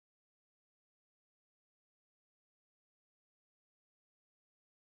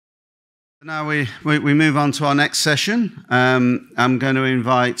Now we move on to our next session. I'm going to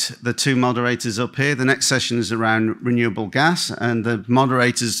invite the two moderators up here. The next session is around renewable gas, and the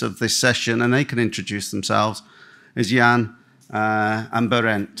moderators of this session, and they can introduce themselves, is Jan and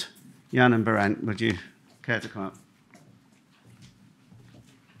Berend. Jan and Berend, would you care to come up?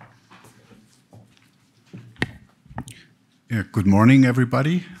 Yeah, good morning,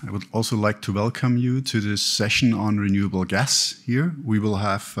 everybody. I would also like to welcome you to this session on renewable gas here. We will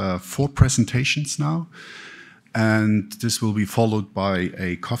have 4 presentations now, and this will be followed by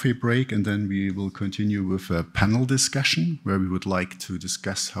a coffee break, and then we will continue with a panel discussion where we would like to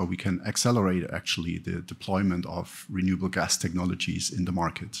discuss how we can accelerate actually the deployment of renewable gas technologies in the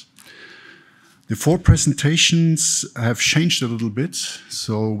market. The 4 presentations have changed a little bit,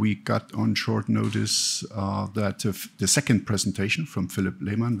 so we got on short notice that the second presentation from Philipp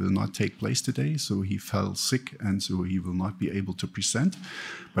Lehmann will not take place today, so he fell sick and so he will not be able to present.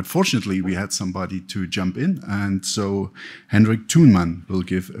 But fortunately, we had somebody to jump in, and so Henrik Thunmann will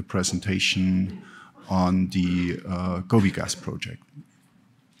give a presentation on the Gobi Gas project.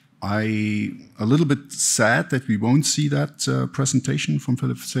 I'm a little bit sad that we won't see that presentation from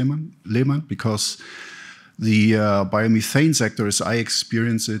Philipp Lehmann, because the biomethane sector, as I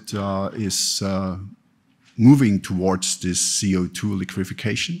experience it, is moving towards this CO2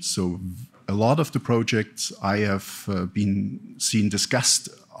 liquefaction. So a lot of the projects I have been seen discussed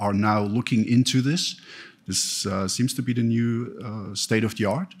are now looking into this. This seems to be the new state of the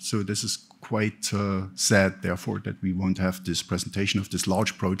art. So this is quite sad, therefore, that we won't have this presentation of this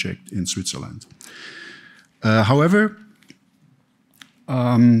large project in Switzerland. However,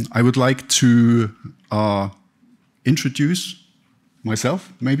 I would like to introduce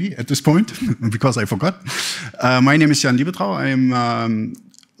myself, maybe, at this point, because I forgot. My name is Jan Liebetrau. I'm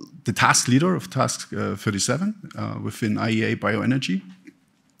the task leader of Task 37 within IEA Bioenergy.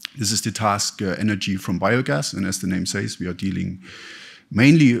 This is the task energy from biogas, and as the name says, we are dealing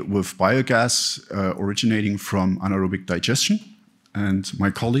mainly with biogas originating from anaerobic digestion. And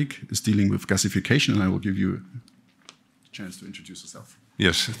my colleague is dealing with gasification, and I will give you a chance to introduce yourself.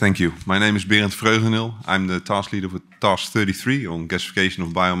 Yes, thank you. My name is Berend Vreugeneel. I'm the task leader for Task 33 on gasification of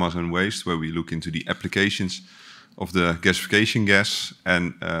biomass and waste, where we look into the applications of the gasification gas.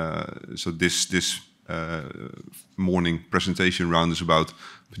 And so this morning presentation round is about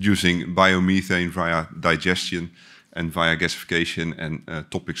producing biomethane via digestion and via gasification and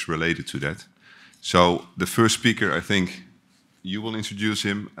topics related to that. So the first speaker, I think you will introduce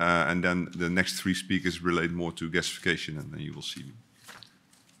him, and then the next 3 speakers relate more to gasification, and then you will see me.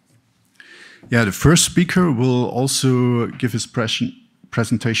 Yeah, the first speaker will also give his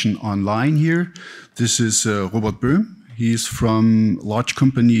presentation online here. This is Robert Böhm. He's from large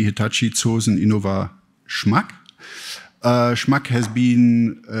company Hitachi Zosen Innova Schmack. Schmack has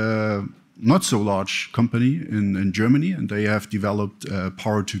been not so large company in Germany, and they have developed a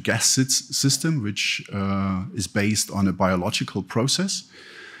power-to-gas system, which is based on a biological process.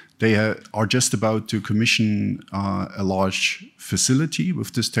 They are just about to commission a large facility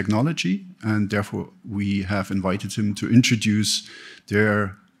with this technology, and therefore we have invited him to introduce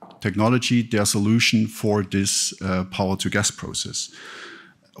their technology, their solution for this power-to-gas process.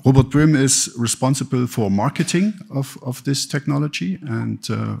 Robert Böhm is responsible for marketing of this technology, and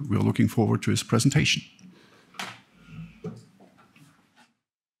we are looking forward to his presentation.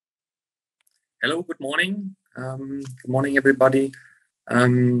 Hello, good morning. Good morning, everybody.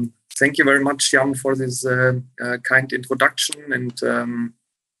 Thank you very much, Jan, for this kind introduction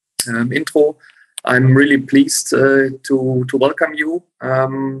and intro. I'm really pleased to welcome you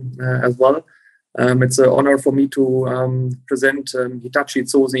as well. It's an honor for me to present Hitachi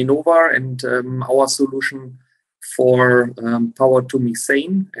Zosen Innova and our solution for power to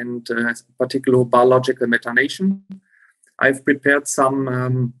methane and particular biological methanation. I've prepared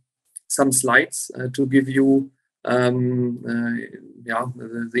some slides to give you the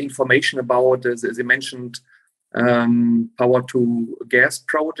information about, as I mentioned, power to gas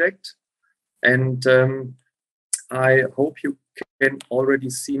project, and I hope you can already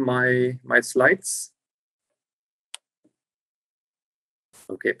see my slides.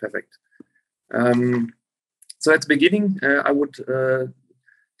 Okay, perfect. So at the beginning, I would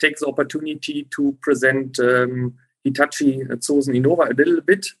take the opportunity to present Hitachi Zosen Innova a little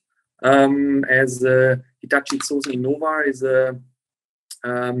bit, as Hitachi Zosen Innova is a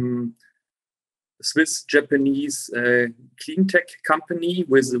Swiss-Japanese clean tech company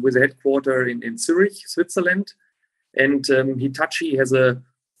with a headquarter in Zurich, Switzerland. And Hitachi has a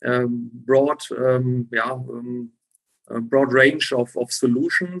broad range of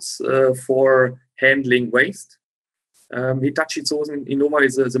solutions for handling waste. Hitachi Zosen Innova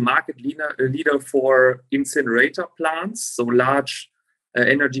is the market leader for incinerator plants, so large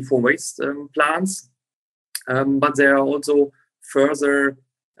energy from waste plants. But there are also further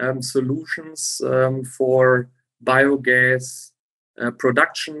solutions for biogas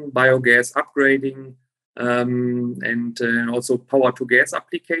production, biogas upgrading, and also power to gas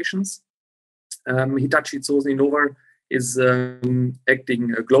applications. Hitachi Zosen Innova is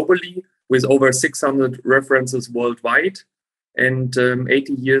acting globally with over 600 references worldwide and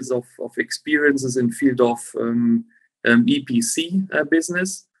 80 years of experiences in field of EPC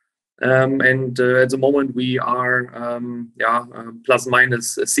business. And at the moment we are plus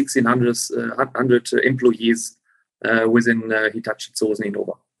minus 1,600 employees within Hitachi Zosen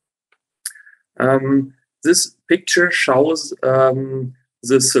Innova. This picture shows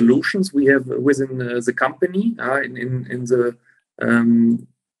the solutions we have within the company.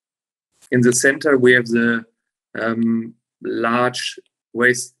 In the center, we have the large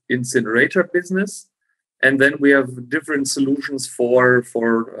waste incinerator business, and then we have different solutions for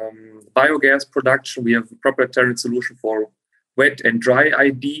biogas production. We have a proprietary solution for wet and dry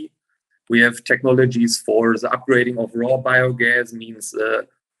ID. We have technologies for the upgrading of raw biogas, means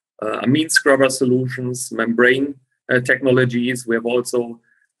amine scrubber solutions, membrane technologies. We have also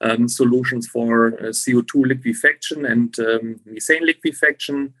solutions for CO2 liquefaction and methane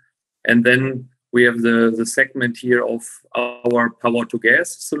liquefaction. And then we have the segment here of our power to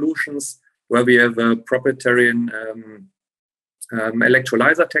gas solutions, where we have a proprietary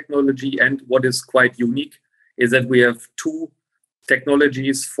electrolyzer technology. And what is quite unique is that we have two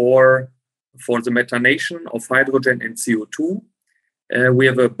technologies for the methanation of hydrogen and CO2. We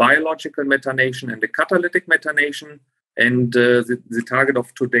have a biological methanation and a catalytic methanation. And the target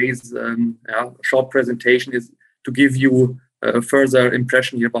of today's short presentation is to give you a further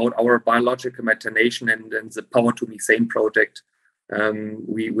impression here about our biological methanation and the power to methane project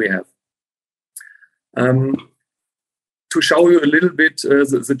we have. To show you a little bit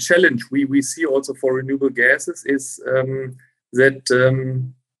the challenge we see also for renewable gases is that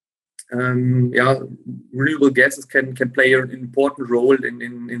renewable gases can play an important role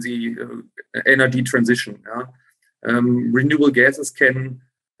in the energy transition. Renewable gases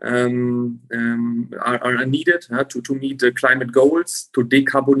are needed to meet the climate goals, to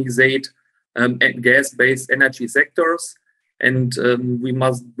decarbonizate gas-based energy sectors, and we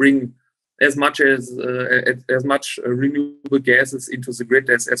must bring as much renewable gases into the grid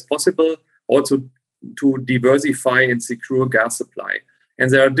as possible, also to diversify and secure gas supply. And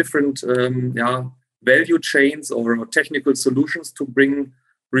there are different value chains or technical solutions to bring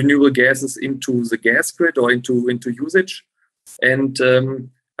renewable gases into the gas grid or into usage. And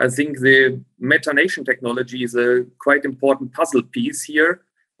I think the methanation technology is a quite important puzzle piece here,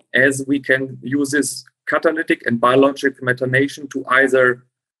 as we can use this catalytic and biological methanation to either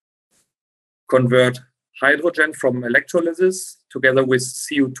convert hydrogen from electrolysis together with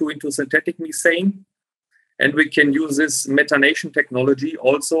CO2 into synthetic methane. And we can use this methanation technology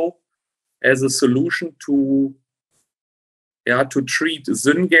also as a solution to treat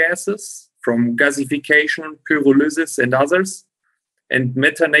syngases from gasification, pyrolysis, and others, and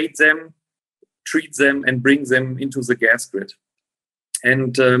methanate them, treat them, and bring them into the gas grid.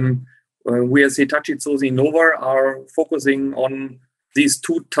 And we as Hitachi Zosen Innova are focusing on these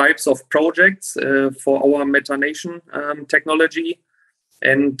two types of projects for our methanation technology.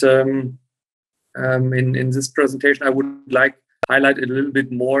 And in this presentation, I would like to highlight a little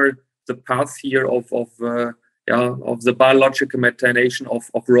bit more the path here of the biological methanation of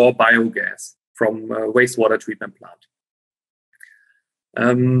raw biogas from wastewater treatment plant.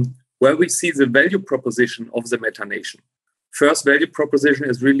 Where we see the value proposition of the methanation. First value proposition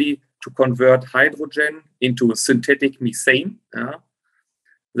is really to convert hydrogen into synthetic methane.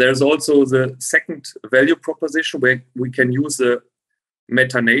 There's also the second value proposition where we can use the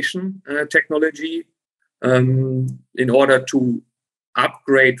methanation technology in order to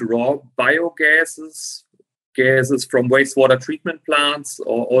upgrade raw biogases, gases from wastewater treatment plants,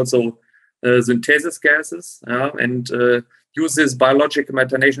 or also synthesis gases, and use this biological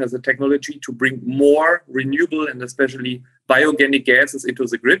methanation as a technology to bring more renewable and especially biogenic gases into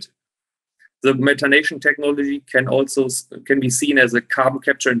the grid. The methanation technology can be seen as a carbon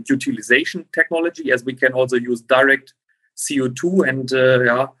capture and utilization technology, as we can also use direct CO2 and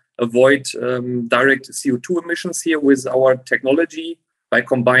avoid direct CO2 emissions here with our technology by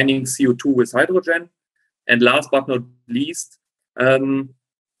combining CO2 with hydrogen. And last but not least,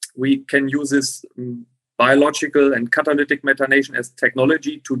 we can use this biological and catalytic methanation as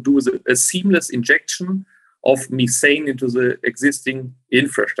technology to do a seamless injection of methane into the existing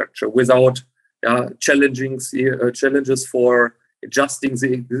infrastructure without challenges for adjusting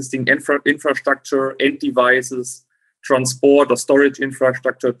the existing infrastructure and devices, transport or storage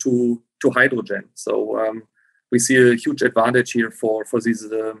infrastructure to hydrogen. So we see a huge advantage here for this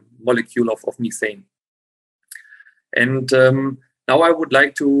molecule of methane. And now I would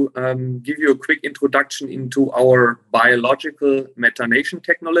like to give you a quick introduction into our biological methanation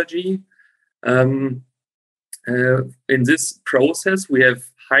technology. In this process, we have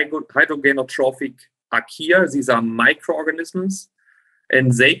hydrogenotrophic archaea. These are microorganisms,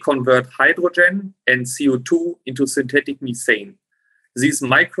 and they convert hydrogen and CO2 into synthetic methane. These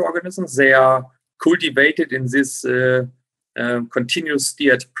microorganisms, they are cultivated in this continuous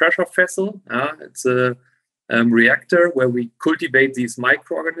steered pressure vessel. It's a reactor where we cultivate these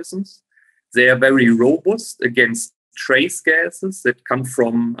microorganisms. They are very robust against trace gases that come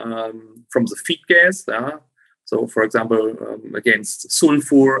from the feed gas. So, for example, against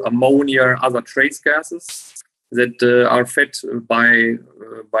sulfur, ammonia, other trace gases that are fed by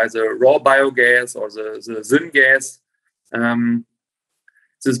the raw biogas or the syngas.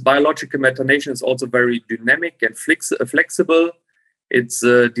 This biological methanation is also very dynamic and flexible. It's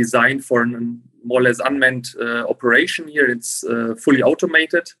designed for a more or less unmanned operation here. It's fully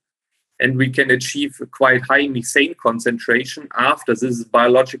automated, and we can achieve a quite high methane concentration after this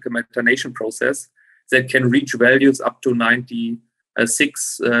biological methanation process that can reach values up to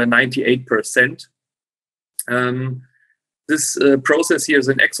 98%. This process here is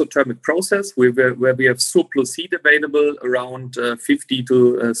an exothermic process where we have surplus heat available around 50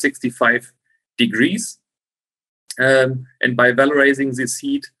 to 65 degrees. And by valorizing this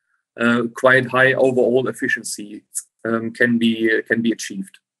heat, quite high overall efficiency can be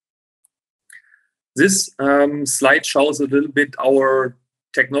achieved. This slide shows a little bit our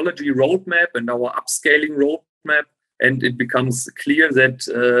technology roadmap and our upscaling roadmap, and it becomes clear that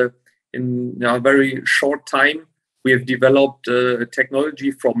in a very short time we have developed a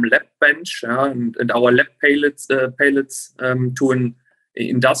technology from lab bench and our lab pallets to an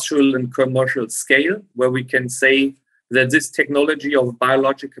industrial and commercial scale, where we can say that this technology of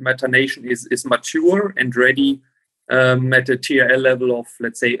biological methanation is mature and ready at a TRL level of,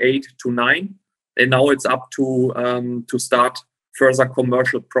 let's say, 8 to 9. And now it's up to start further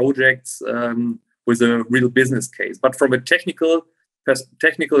commercial projects with a real business case. But from a technical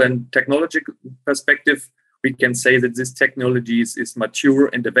and technological perspective, we can say that this technology is mature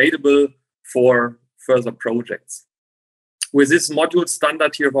and available for further projects. With this module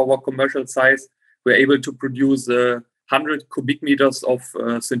standard here of our commercial size, we're able to produce 100 cubic meters of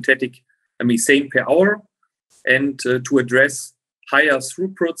synthetic methane per hour. And to address higher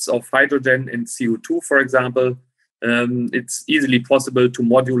throughputs of hydrogen and CO2, for example, it's easily possible to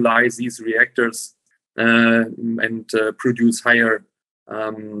modularize these reactors and produce higher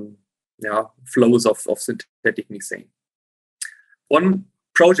flows of synthetic methane. One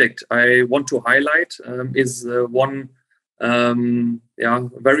project I want to highlight is one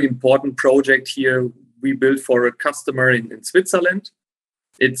very important project here we built for a customer in Switzerland.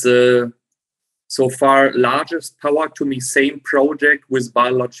 It's so far largest power to methane project with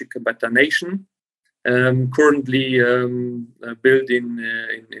biological methanation, currently built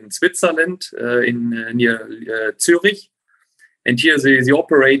in Switzerland, near Zurich. And here the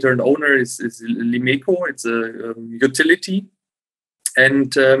operator and owner is Limeco. It's a utility,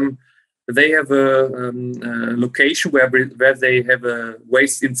 and they have a location where they have a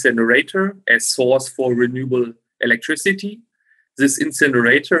waste incinerator as source for renewable electricity. This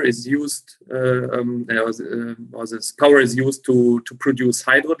incinerator is used, this power is used to produce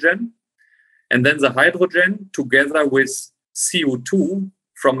hydrogen. And then the hydrogen, together with CO2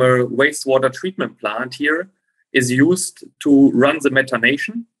 from a wastewater treatment plant here, is used to run the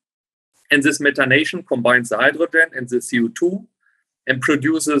methanation. And this methanation combines the hydrogen and the CO2 and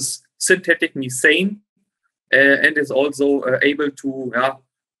produces synthetic methane, and is also able to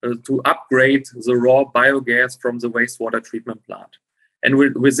upgrade the raw biogas from the wastewater treatment plant. And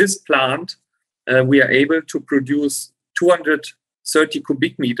with this plant, we are able to produce 230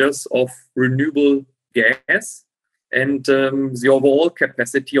 cubic meters of renewable gas. And the overall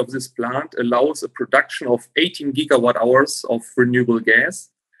capacity of this plant allows a production of 18 gigawatt hours of renewable gas.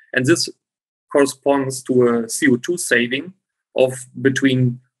 And this corresponds to a CO2 saving of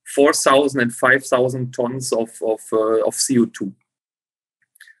between 4,000 and 5,000 tons of CO2.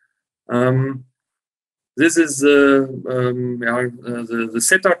 This is the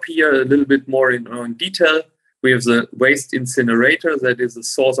setup here a little bit more in detail. We have the waste incinerator that is the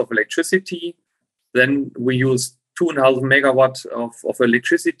source of electricity. Then we use 2.5 megawatt of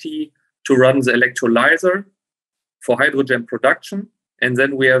electricity to run the electrolyzer for hydrogen production. And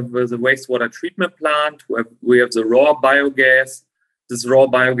then we have the wastewater treatment plant, where we have the raw biogas. This raw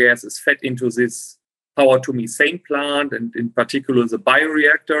biogas is fed into this power-to-methane plant, and in particular the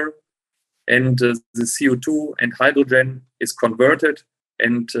bioreactor. And the CO2 and hydrogen is converted,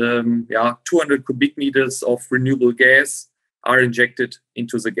 and 200 cubic meters of renewable gas are injected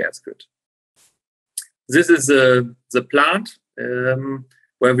into the gas grid. This is the plant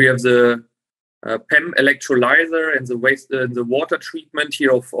where we have the PEM electrolyzer and the water treatment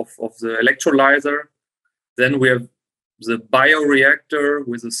here of the electrolyzer. Then we have the bioreactor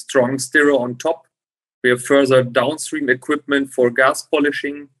with a strong stereo on top. We have further downstream equipment for gas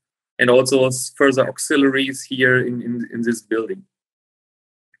polishing, and also further auxiliaries here in this building.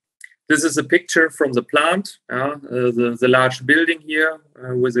 This is a picture from the plant, the large building here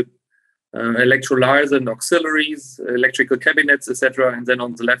with the electrolyzer and auxiliaries, electrical cabinets, etc. And then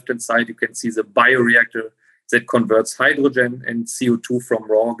on the left-hand side, you can see the bioreactor that converts hydrogen and CO2 from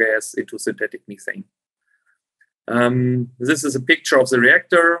raw gas into synthetic methane. This is a picture of the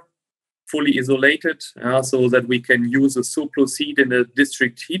reactor, fully isolated, so that we can use a surplus heat in a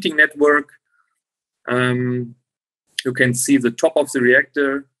district heating network. You can see the top of the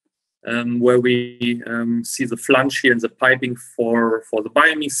reactor, where we see the flange here and the piping for the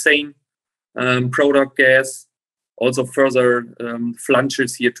biomethane product gas. Also further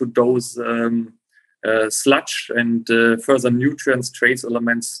flanges here to dose sludge and further nutrients, trace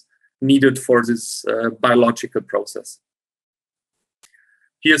elements needed for this biological process.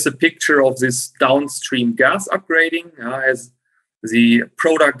 Here's a picture of this downstream gas upgrading, as the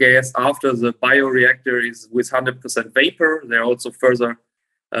product gas after the bioreactor is with 100% vapor. There are also further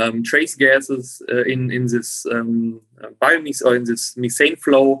trace gases in this biomethane or in this methane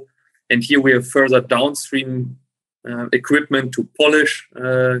flow. And here we have further downstream equipment to polish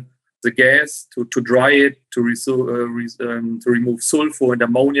the gas, to dry it, to remove sulfur and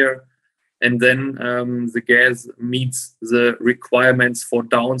ammonia. And then the gas meets the requirements for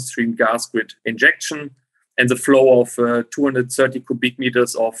downstream gas grid injection, and the flow of 230 cubic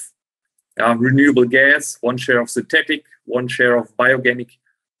meters of renewable gas, 1 share of synthetic, 1 share of biogenic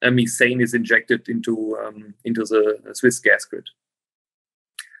methane is injected into the Swiss gas grid.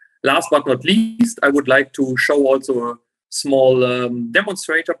 Last but not least, I would like to show also a small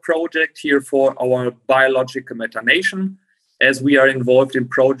demonstrator project here for our biological methanation, as we are involved in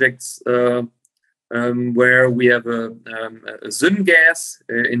projects where we have a syngas.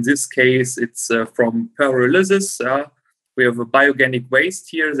 In this case, it's from pyrolysis. We have a biogenic waste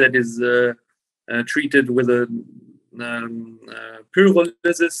here that is treated with a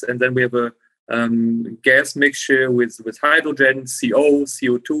pyrolysis, and then we have a gas mixture with hydrogen, CO,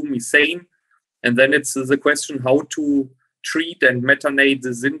 CO2, methane. And then it's the question how to treat and methanate the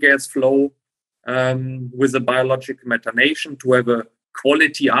syngas flow with a biological methanation to have a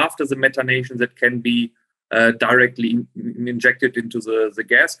quality after the methanation that can be directly injected into the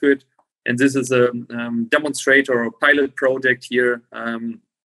gas grid. And this is a demonstrator or pilot project here.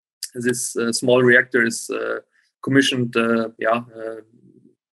 This small reactor is commissioned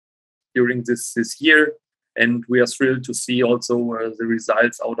during this year. And we are thrilled to see also the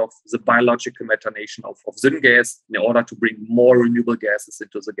results out of the biological methanation of syngas in order to bring more renewable gases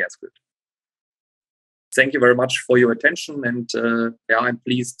into the gas grid. Thank you very much for your attention, and I'm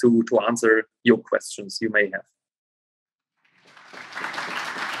pleased to answer your questions you may have.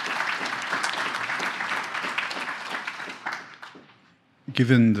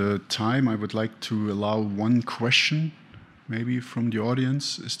 Given the time, I would like to allow one question, maybe from the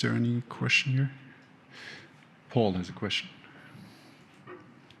audience. Is there any question here? Paul has a question.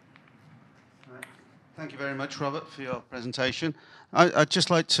 Thank you very much, Robert, for your presentation. I'd just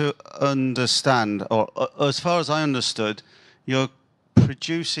like to understand, or as far as I understood, you're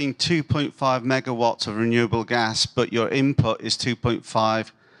producing 2.5 megawatts of renewable gas, but your input is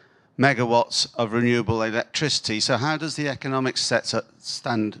 2.5 megawatts of renewable electricity. So how does the economics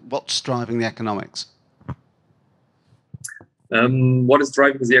stand? What's driving the economics? What is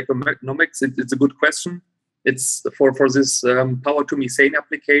driving the economics? It's a good question. It's for this power to methane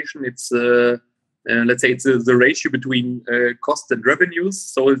application. It's let's say it's the ratio between costs and revenues.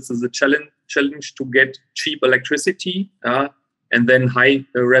 So it's the challenge to get cheap electricity and then high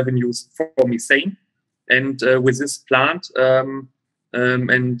revenues for methane. And with this plant and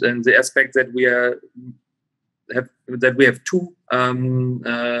the aspect that we have two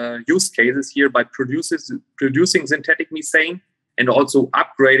use cases here by producing synthetic methane and also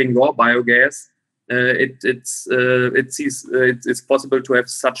upgrading raw biogas. It's possible to have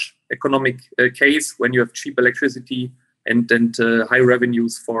such economic case when you have cheap electricity and high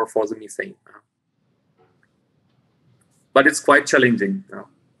revenues for the methane. but it's quite challenging.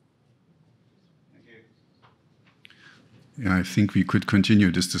 Yeah, I think we could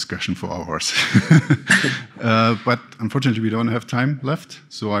continue this discussion for hours. But unfortunately, we don't have time left.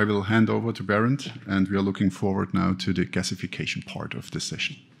 So I will hand over to Berend, and we are looking forward now to the gasification part of this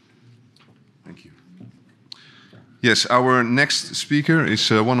session. Thank you. Yes, our next speaker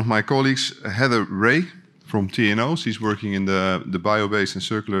is one of my colleagues, Heather Ray from TNO. She's working in the bio-based and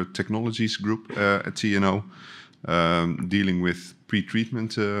circular technologies group at TNO, dealing with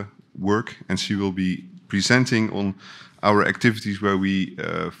pre-treatment work, and she will be presenting on our activities where we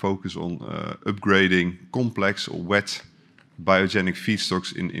focus on upgrading complex or wet biogenic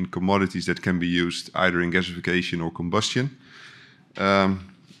feedstocks in commodities that can be used either in gasification or combustion.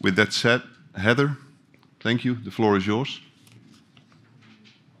 With that said, Heather, thank you. The floor is yours.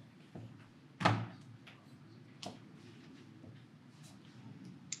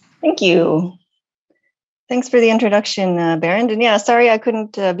 Thank you. Thanks for the introduction, Berend. And yeah, sorry I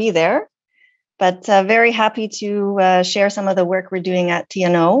couldn't be there, but very happy to share some of the work we're doing at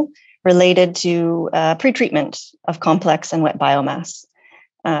TNO related to pretreatment of complex and wet biomass.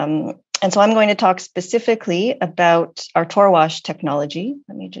 And so I'm going to talk specifically about our Torwash technology.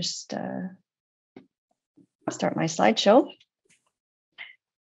 Let me just start my slideshow.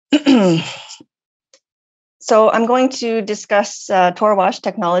 So I'm going to discuss Torwash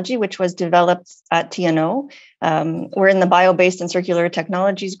technology, which was developed at TNO. We're in the bio-based and circular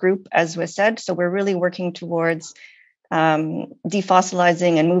technologies group, as was said. So we're really working towards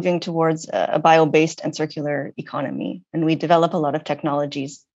defossilizing and moving towards a bio-based and circular economy. And we develop a lot of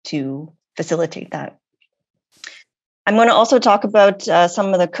technologies to facilitate that. I'm going to also talk about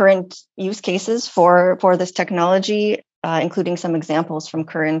some of the current use cases for this technology, including some examples from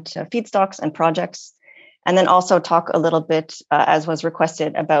current feedstocks and projects. And then also talk a little bit, as was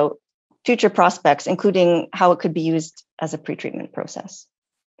requested, about future prospects, including how it could be used as a pretreatment process.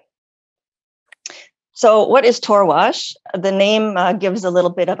 So what is Torwash? The name gives a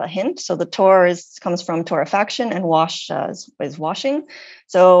little bit of a hint. So the tor comes from torrefaction and wash is washing.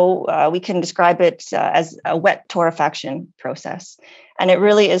 So we can describe it as a wet torrefaction process. And it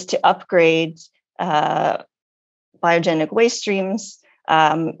really is to upgrade biogenic waste streams,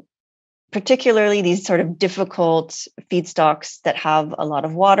 particularly these sort of difficult feedstocks that have a lot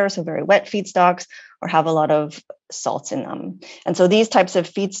of water, so very wet feedstocks, or have a lot of salts in them. And so these types of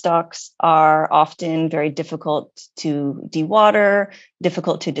feedstocks are often very difficult to dewater,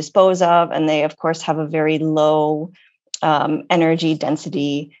 difficult to dispose of, and they, of course, have a very low energy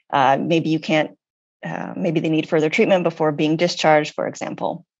density. Maybe you can't, maybe they need further treatment before being discharged, for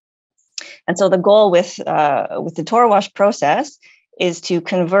example. And so the goal with the Torwash process is to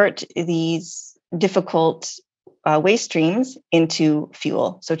convert these difficult waste streams into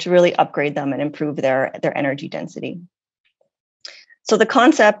fuel. So to really upgrade them and improve their energy density. So the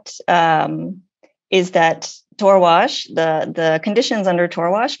concept is that Torwash, the conditions under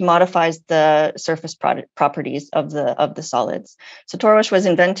Torwash modifies the surface properties of the solids. So Torwash was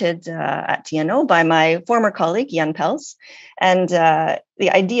invented at TNO by my former colleague, Jan Pels. And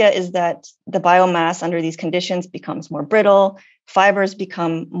the idea is that the biomass under these conditions becomes more brittle, fibers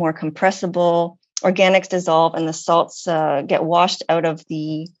become more compressible, organics dissolve, and the salts get washed out of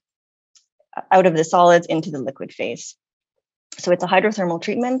the solids into the liquid phase. So it's a hydrothermal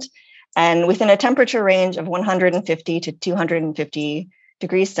treatment, and within a temperature range of 150 to 250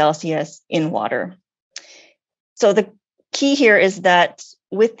 degrees Celsius in water. So the key here is that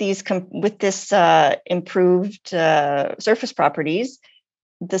with this improved surface properties,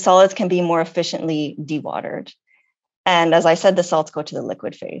 the solids can be more efficiently dewatered. And as I said, the salts go to the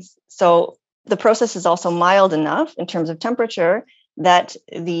liquid phase. So the process is also mild enough in terms of temperature that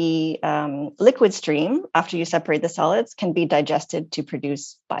the liquid stream, after you separate the solids, can be digested to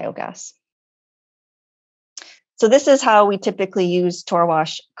produce biogas. So this is how we typically use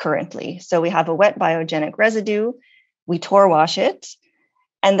Torwash currently. So we have a wet biogenic residue, we Torwash it,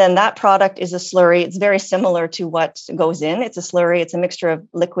 and then that product is a slurry. It's very similar to what goes in. It's a slurry, it's a mixture of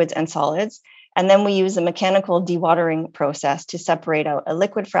liquids and solids. And then we use a mechanical dewatering process to separate out a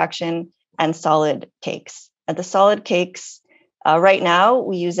liquid fraction and solid cakes. And the solid cakes, right now,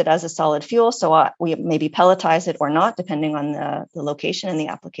 we use it as a solid fuel. So we maybe pelletize it or not, depending on the location and the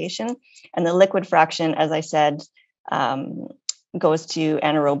application. And the liquid fraction, as I said, goes to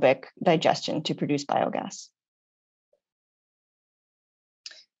anaerobic digestion to produce biogas.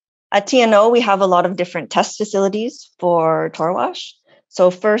 At TNO, we have a lot of different test facilities for Torwash. So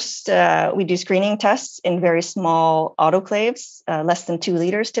first, we do screening tests in very small autoclaves, less than 2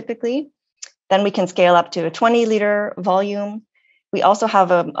 liters typically. Then we can scale up to a 20-liter volume. We also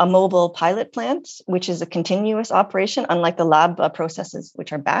have a mobile pilot plant, which is a continuous operation, unlike the lab processes,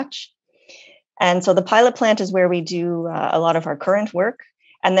 which are batch. And so the pilot plant is where we do a lot of our current work.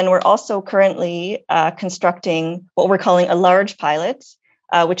 And then we're also currently constructing what we're calling a large pilot,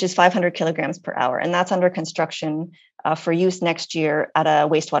 which is 500 kilograms per hour. And that's under construction for use next year at a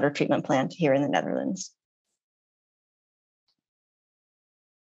wastewater treatment plant here in the Netherlands.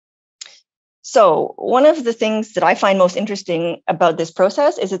 So one of the things that I find most interesting about this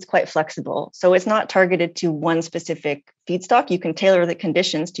process is it's quite flexible. So it's not targeted to one specific feedstock. You can tailor the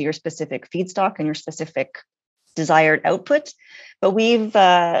conditions to your specific feedstock and your specific desired output. But we've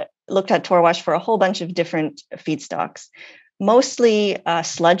looked at Torwash for a whole bunch of different feedstocks, mostly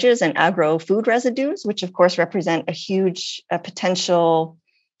sludges and agro-food residues, which of course represent a huge potential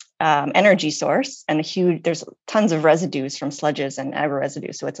energy source, and there's tons of residues from sludges and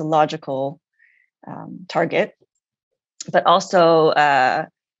agro-residues. So it's a logical target, but also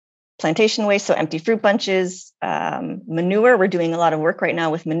plantation waste, so empty fruit bunches, manure. We're doing a lot of work right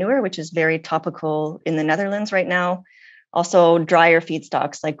now with manure, which is very topical in the Netherlands right now. Also drier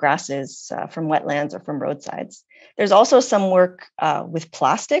feedstocks like grasses from wetlands or from roadsides. There's also some work with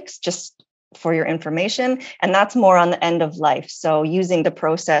plastics, just for your information, and that's more on the end of life. So using the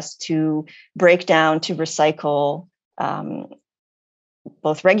process to break down, to recycle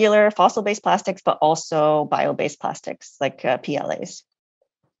both regular fossil-based plastics, but also bio-based plastics like PLAs.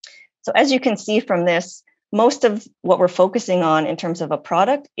 So as you can see from this, most of what we're focusing on in terms of a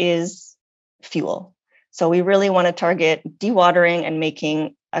product is fuel. So we really want to target dewatering and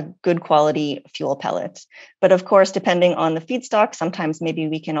making a good quality fuel pellet. But of course, depending on the feedstock, sometimes maybe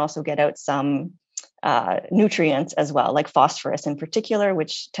we can also get out some nutrients as well, like phosphorus in particular,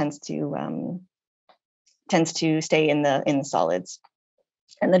 which tends to stay in the solids.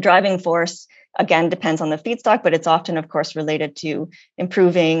 And the driving force, again, depends on the feedstock, but it's often, of course, related to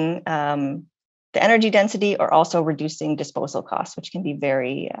improving the energy density or also reducing disposal costs, which can be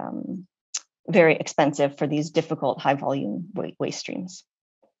very, very expensive for these difficult high volume waste streams.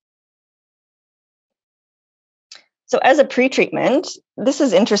 So as a pretreatment, this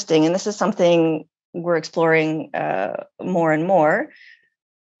is interesting, and this is something we're exploring more and more.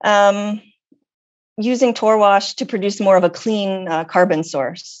 Using Torwash to produce more of a clean carbon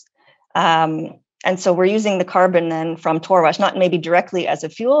source. And so we're using the carbon then from Torwash, not maybe directly as a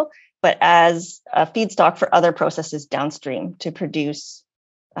fuel, but as a feedstock for other processes downstream to produce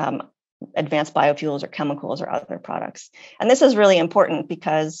advanced biofuels or chemicals or other products. And this is really important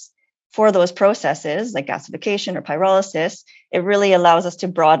because for those processes like gasification or pyrolysis, it really allows us to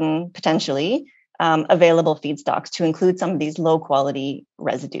broaden potentially available feedstocks to include some of these low quality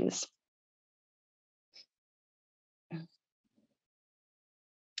residues.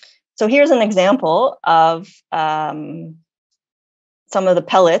 So here's an example of some of the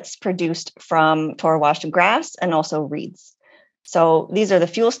pellets produced from Torwash grass and also reeds. So these are the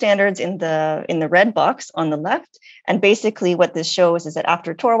fuel standards in the red box on the left. And basically what this shows is that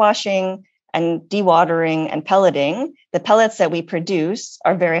after Torwashing and dewatering and pelleting, the pellets that we produce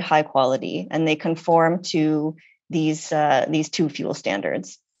are very high quality and they conform to these two fuel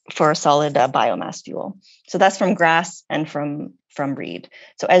standards for a solid biomass fuel. So that's from grass and from reed.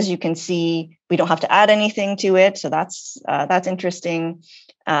 So as you can see, we don't have to add anything to it. So that's interesting.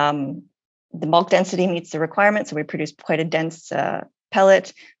 The bulk density meets the requirement. So we produce quite a dense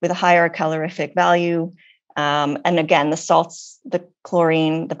pellet with a higher calorific value. And again, the salts, the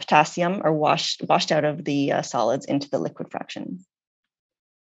chlorine, the potassium are washed out of the solids into the liquid fraction.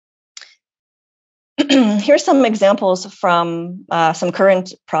 Here's some examples from some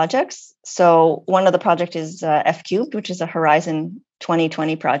current projects. So one of the projects is F-Cubed, which is a Horizon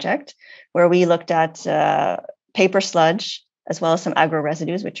 2020 project, where we looked at paper sludge, as well as some agro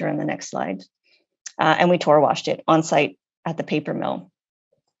residues, which are in the next slide. And we Torwashed it on site at the paper mill.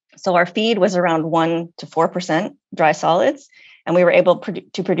 So our feed was around 1 to 4% dry solids, and we were able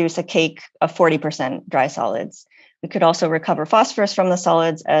to produce a cake of 40% dry solids. We could also recover phosphorus from the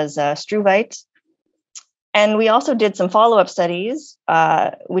solids as struvite. And we also did some follow-up studies,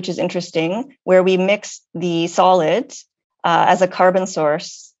 which is interesting, where we mixed the solid as a carbon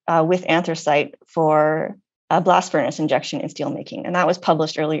source with anthracite for blast furnace injection in steelmaking. And that was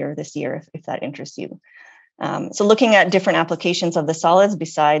published earlier this year, if that interests you. So looking at different applications of the solids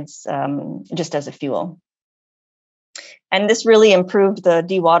besides just as a fuel. And this really improved the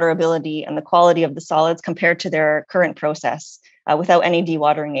dewaterability and the quality of the solids compared to their current process without any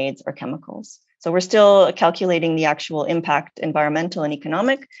dewatering aids or chemicals. So we're still calculating the actual impact, environmental and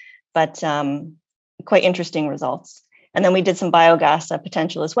economic, but quite interesting results. And then we did some biogas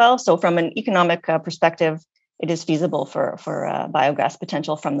potential as well. So from an economic perspective, it is feasible for biogas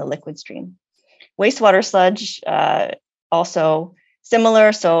potential from the liquid stream. Wastewater sludge, also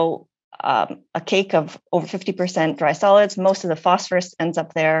similar. So a cake of over 50% dry solids, most of the phosphorus ends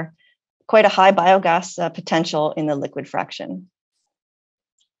up there, quite a high biogas potential in the liquid fraction.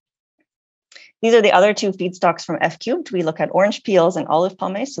 These are the other two feedstocks from F-cubed. We look at orange peels and olive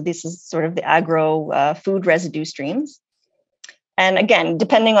pomace. So this is sort of the agro food residue streams. And again,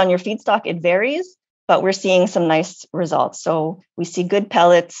 depending on your feedstock, it varies, but we're seeing some nice results. So we see good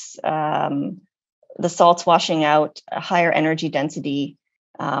pellets, the salts washing out, a higher energy density,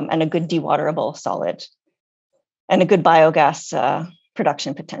 and a good dewaterable solid, and a good biogas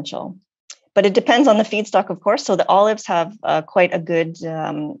production potential. But it depends on the feedstock, of course. So the olives have quite a good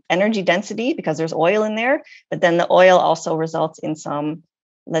energy density because there's oil in there, but then the oil also results in some,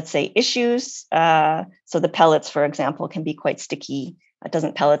 let's say, issues. So the pellets, for example, can be quite sticky. It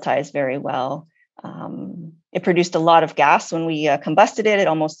doesn't pelletize very well. It produced a lot of gas when we combusted it. It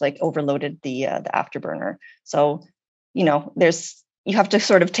almost like overloaded the afterburner. So, you know, you have to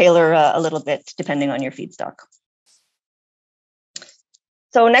sort of tailor a little bit depending on your feedstock.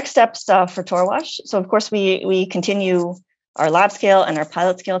 So next steps for Torwash. So of course, we continue our lab scale and our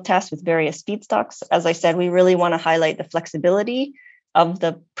pilot scale tests with various feedstocks. As I said, we really want to highlight the flexibility of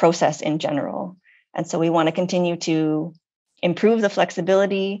the process in general. And so we want to continue to improve the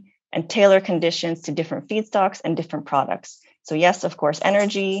flexibility and tailor conditions to different feedstocks and different products. So yes, of course,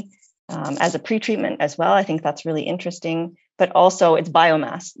 energy as a pretreatment as well. I think that's really interesting, but also it's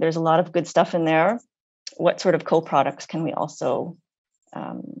biomass. There's a lot of good stuff in there. What sort of co-products can we also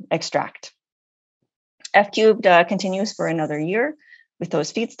extract? F-cubed continues for another year with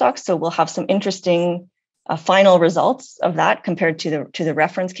those feedstocks. So we'll have some interesting final results of that compared to the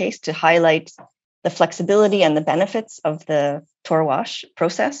reference case to highlight the flexibility and the benefits of the Torwash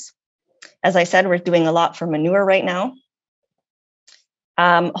process. As I said, we're doing a lot for manure right now.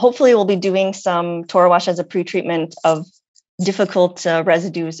 Hopefully we'll be doing some Torwash as a pretreatment of difficult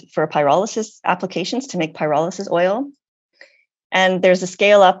residues for pyrolysis applications to make pyrolysis oil. And there's a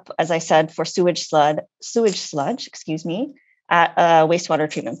scale up, as I said, for sewage sludge, at a wastewater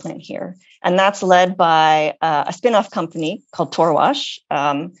treatment plant here. And that's led by a spin-off company called Torwash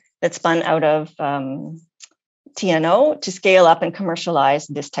that spun out of TNO to scale up and commercialize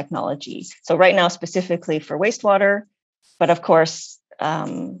this technology. So right now, specifically for wastewater, but of course,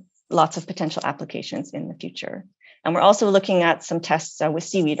 lots of potential applications in the future. And we're also looking at some tests with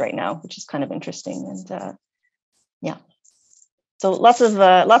seaweed right now, which is kind of interesting. And yeah. So lots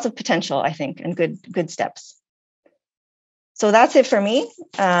of potential, I think, and good steps. So that's it for me.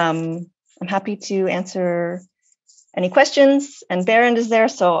 I'm happy to answer any questions. And Berend is there,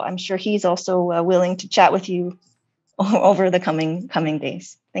 so I'm sure he's also willing to chat with you over the coming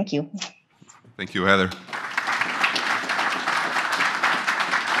days. Thank you. Thank you, Heather. There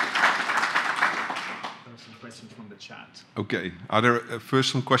are some questions from the chat. Okay. Are there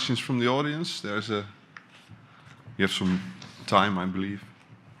first some questions from the audience? You have some time, I believe.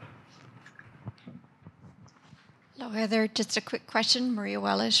 Hello, Heather. Just a quick question. Maria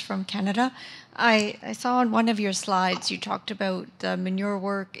Wellish from Canada. I saw on one of your slides you talked about the manure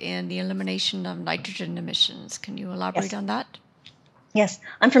work and the elimination of nitrogen emissions. Can you elaborate on that? Yes,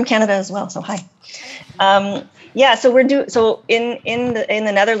 I'm from Canada as well, so hi. Yeah, so in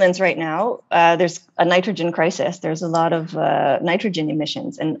the Netherlands right now, there's a nitrogen crisis. There's a lot of nitrogen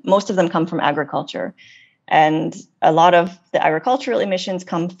emissions, and most of them come from agriculture. And a lot of the agricultural emissions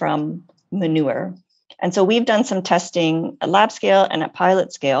come from manure. And so we've done some testing at lab scale and at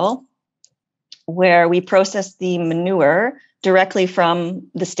pilot scale where we process the manure directly from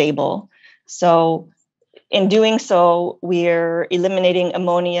the stable. So in doing so, we're eliminating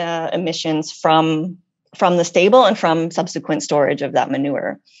ammonia emissions from the stable and from subsequent storage of that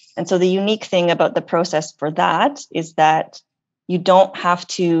manure. And so the unique thing about the process for that is that you don't have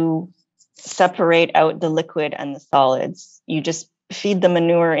to separate out the liquid and the solids. You just feed the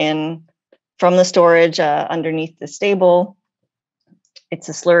manure in from the storage underneath the stable. It's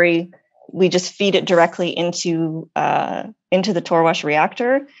a slurry. We just feed it directly into the Torwash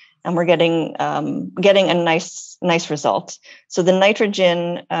reactor, and we're getting a nice result. So the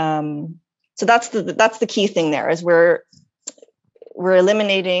nitrogen. So that's the key thing there is we're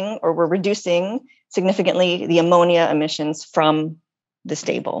eliminating or we're reducing significantly the ammonia emissions from the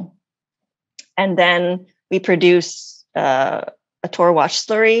stable, and then we produce a Torwash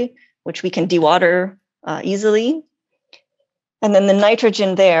slurry, which we can dewater easily. And then the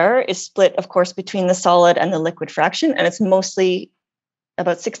nitrogen there is split, of course, between the solid and the liquid fraction, and it's mostly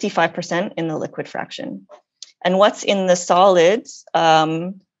about 65% in the liquid fraction. And what's in the solids,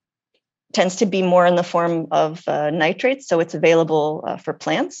 tends to be more in the form of nitrates, so it's available for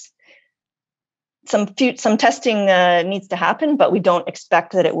plants. Some testing needs to happen, but we don't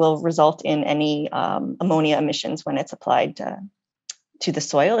expect that it will result in any ammonia emissions when it's applied to the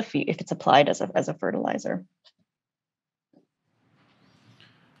soil if it's applied as a fertilizer.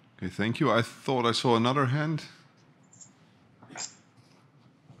 Okay, thank you. I thought I saw another hand.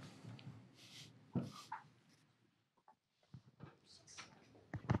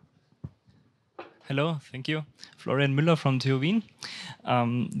 Hello, thank you. Florian Müller from TU Wien.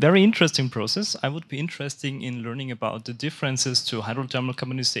 Very interesting process. I would be interested in learning about the differences to hydrothermal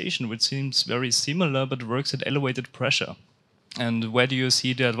carbonization, which seems very similar but works at elevated pressure. And where do you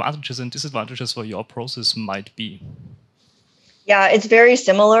see the advantages and disadvantages for your process might be? Yeah, it's very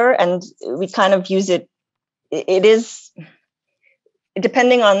similar, and we kind of use it. It is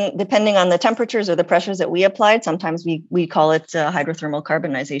depending on the temperatures or the pressures that we applied. Sometimes we call it hydrothermal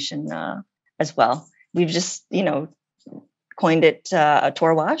carbonization as well. We've just coined it a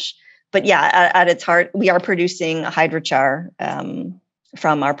Tor wash. But yeah, at its heart, we are producing a hydrochar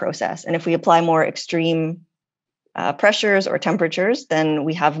from our process, and if we apply more extreme pressures or temperatures, then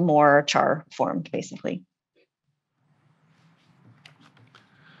we have more char formed, basically.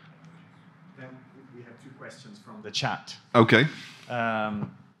 Then we have 2 questions from the chat. Okay.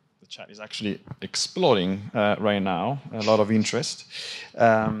 The chat is actually exploding right now, a lot of interest.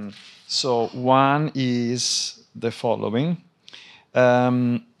 So one is the following.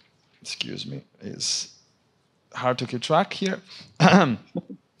 Excuse me, it's hard to keep track here.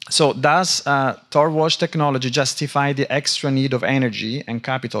 So does Tor wash technology justify the extra need of energy and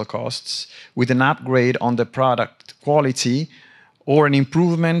capital costs with an upgrade on the product quality or an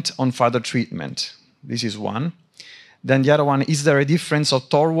improvement on further treatment? This is one. Then the other one, is there a difference of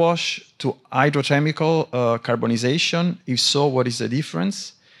Tor wash to hydrochemical carbonization? If so, what is the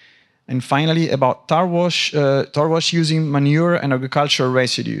difference? And finally, about tar wash using manure and agricultural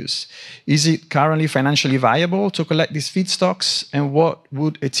residues. Is it currently financially viable to collect these feedstocks? And what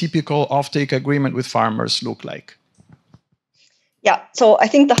would a typical offtake agreement with farmers look like? Yeah, so I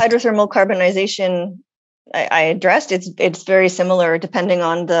think the hydrothermal carbonization I addressed, it's very similar depending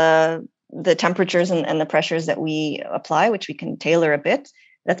on the temperatures and the pressures that we apply, which we can tailor a bit.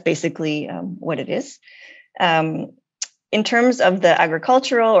 That's basically what it is. In terms of the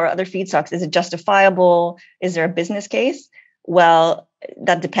agricultural or other feedstocks, is it justifiable? Is there a business case? Well,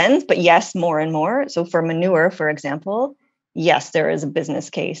 that depends, but yes, more and more. So for manure, for example, yes, there is a business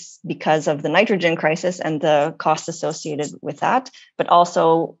case because of the nitrogen crisis and the costs associated with that, but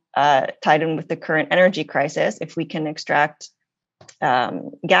also tied in with the current energy crisis. If we can extract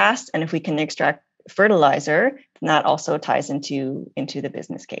gas and if we can extract fertilizer, then that also ties into the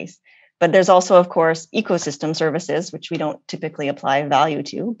business case. But there's also, of course, ecosystem services, which we don't typically apply value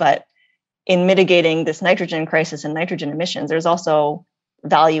to. But in mitigating this nitrogen crisis and nitrogen emissions, there's also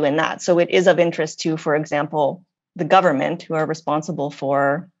value in that. So it is of interest to, for example, the government, who are responsible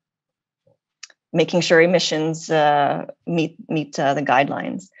for making sure emissions meet the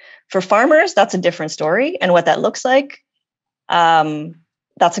guidelines. For farmers, that's a different story. And what that looks like,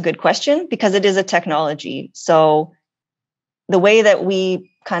 that's a good question, because it is a technology. So the way that we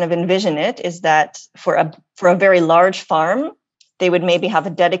kind of envision it is that for a very large farm, they would maybe have a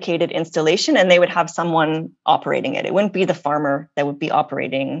dedicated installation and they would have someone operating it. It wouldn't be the farmer that would be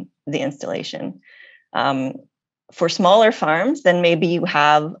operating the installation. For smaller farms, then maybe you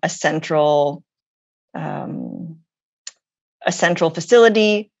have a central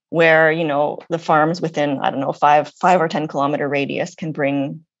facility where the farms within, I don't know, 5 or 10 kilometer radius can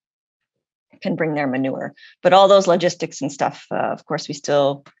bring their manure. But all those logistics and stuff, of course,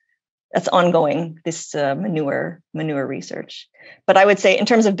 that's ongoing, this manure research. But I would say in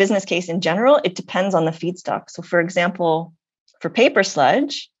terms of business case in general, it depends on the feedstock. So for example, for paper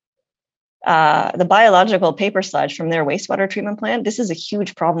sludge, the biological paper sludge from their wastewater treatment plant, this is a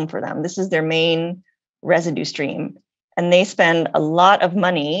huge problem for them. This is their main residue stream. And they spend a lot of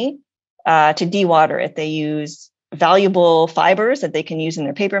money to dewater it. They use valuable fibers that they can use in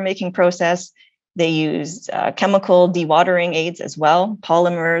their paper making process. They use chemical dewatering aids as well,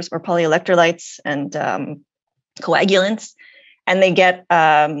 polymers or polyelectrolytes and coagulants. And they get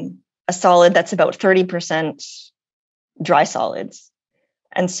a solid that's about 30% dry solids.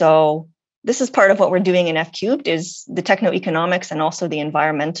 And so this is part of what we're doing in F-Cubed, is the techno-economics and also the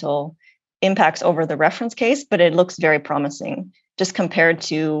environmental impacts over the reference case, but it looks very promising just compared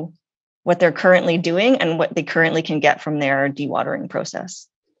to what they're currently doing and what they currently can get from their dewatering process.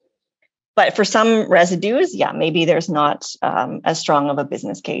 But for some residues, yeah, maybe there's not as strong of a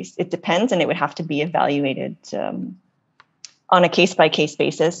business case. It depends, and it would have to be evaluated on a case-by-case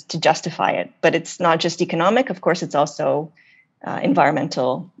basis to justify it. But it's not just economic, of course, it's also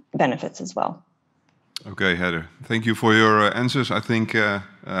environmental benefits as well. Okay, Heather. Thank you for your answers. I think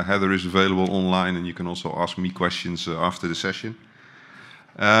Heather is available online, and you can also ask me questions after the session.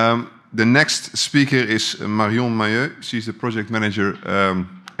 The next speaker is Marion Mailleux. She's the project manager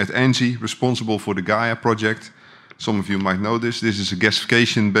at ENGIE, responsible for the Gaia project. Some of you might know this. This is a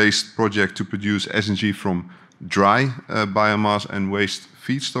gasification-based project to produce SNG from dry biomass and waste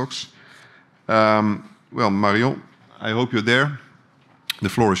feedstocks. Well, Marion, I hope you're there. The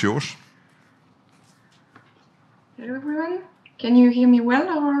floor is yours. Hello, everyone. Can you hear me well,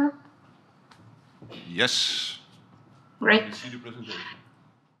 or? Yes. Great. I can see the presentation.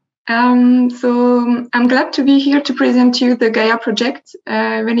 So I'm glad to be here to present to you the Gaia project,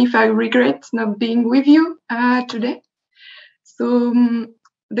 even if I regret not being with you today. So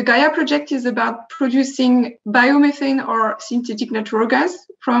the Gaia project is about producing biomethane or synthetic natural gas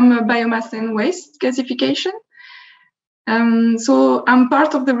from biomass and waste gasification. So I'm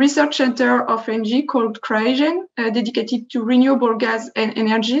part of the research center of ENGIE called Cryogen, dedicated to renewable gas and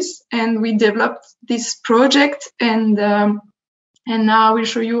energies. And we developed this project, and now I will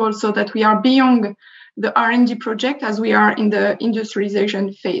show you also that we are beyond the R&D project as we are in the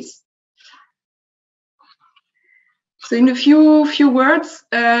industrialization phase. So in a few words,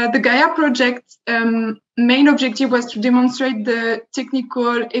 the Gaia project main objective was to demonstrate the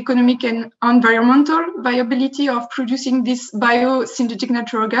technical, economic, and environmental viability of producing this biosynthetic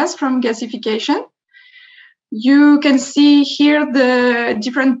natural gas from gasification. You can see here the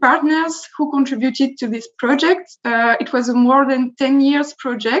different partners who contributed to this project. It was a more than 10 years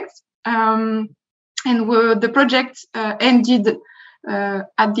project, and the project ended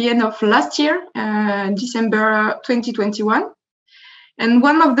at the end of last year, December 2021. And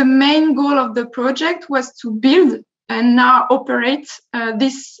one of the main goals of the project was to build and now operate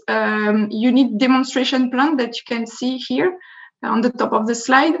this unique demonstration plant that you can see here on the top of the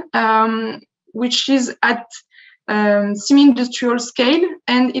slide, which is at semi-industrial scale,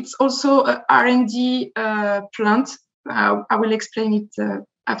 and it's also a R&D plant. I will explain it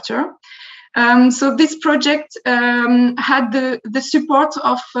after. So this project had the support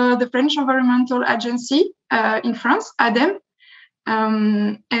of the French Environmental Agency in France, ADEME,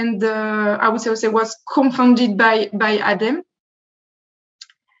 and I would say was co-funded by ADEME.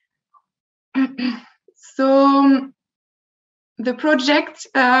 So the project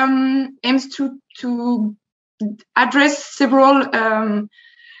aims to address several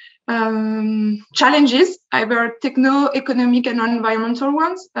challenges, either techno-economic and environmental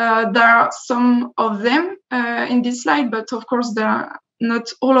ones. There are some of them in this slide, but of course there are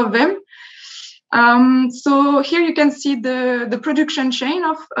not all of them. So here you can see the production chain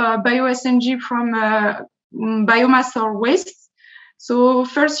of bio-SNG from biomass or waste. So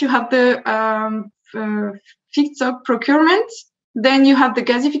first you have the feedstock procurement. Then you have the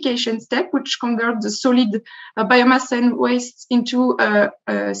gasification step, which converts the solid biomass and waste into a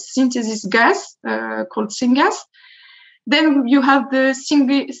synthesis gas called syngas. Then you have the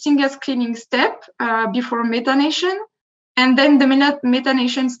syngas cleaning step before methanation. And then the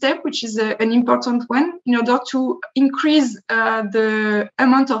methanation step, which is an important one in order to increase the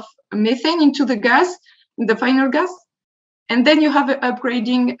amount of methane into the gas, the final gas. And then you have an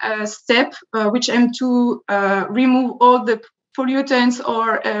upgrading step, which aims to remove all the pollutants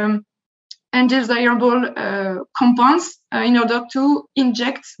or undesirable compounds in order to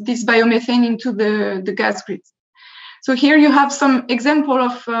inject this biomethane into the gas grid. So here you have some example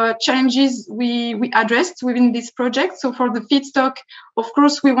of challenges we addressed within this project. So for the feedstock, of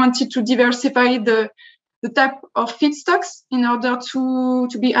course, we wanted to diversify the type of feedstocks in order to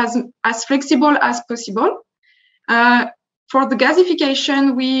be as flexible as possible. For the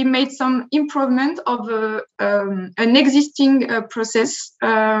gasification, we made some improvement of an existing process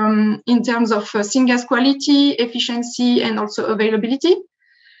in terms of syngas quality, efficiency, and also availability.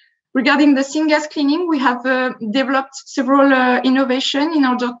 Regarding the syngas cleaning, we have developed several innovations in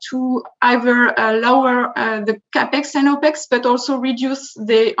order to either lower the capex and opex, but also reduce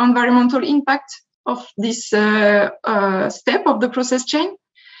the environmental impact of this step of the process chain.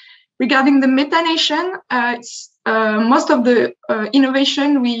 Regarding the methanation, most of the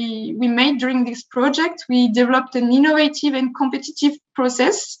innovation we made during this project, we developed an innovative and competitive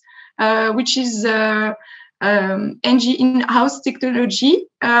process, which is ENGIE in-house technology,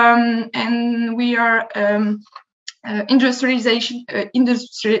 and we are industrializing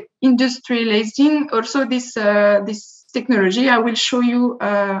also this technology. I will show you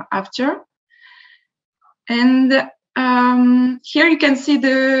after. And here you can see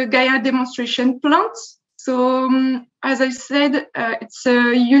the Gaia demonstration plant. So as I said, it's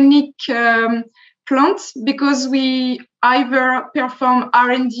a unique plant because we either perform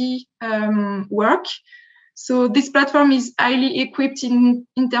R&D work. So this platform is highly equipped in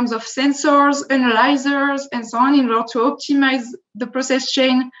terms of sensors, analyzers, and so on in order to optimize the process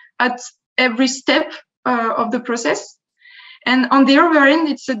chain at every step of the process. And on the other end,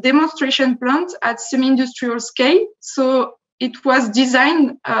 it's a demonstration plant at semi-industrial scale. So it was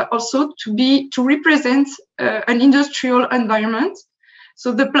designed also to represent an industrial environment.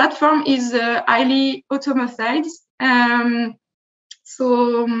 So the platform is highly automatized.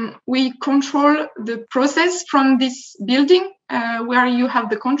 So we control the process from this building where you have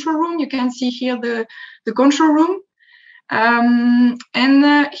the control room. You can see here the control room.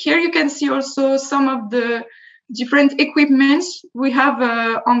 And here you can see also some of the different equipments we have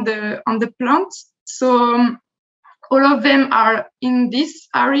on the plant. So all of them are in this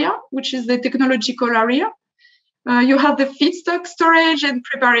area, which is the technological area. You have the feedstock storage and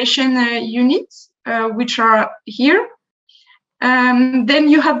preparation units, which are here. Then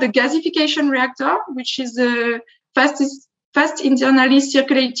you have the gasification reactor, which is the fast internally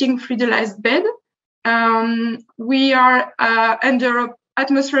circulating fluidized bed. We are under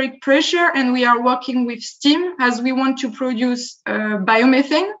atmospheric pressure and we are working with steam as we want to produce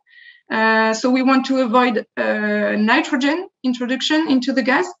biomethane. So we want to avoid nitrogen introduction into the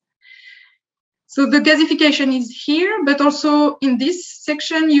gas. So the gasification is here, but also in this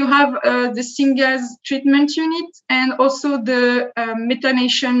section, you have the syngas treatment unit and also the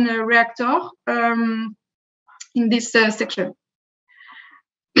methanation reactor in this section.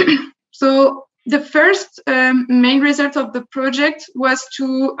 So the first main result of the project was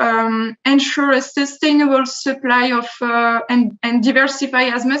to ensure a sustainable supply of and diversify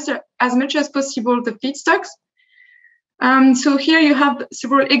as much as possible the feedstocks. So here you have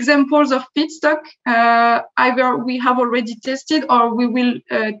several examples of feedstock. Either we have already tested or we will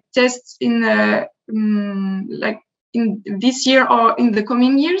test in like in this year or in the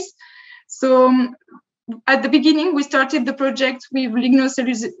coming years. So at the beginning, we started the project with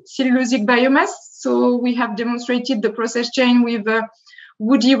lignocellulosic biomass. So we have demonstrated the process chain with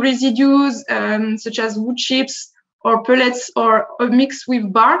woody residues such as wood chips or pellets or a mix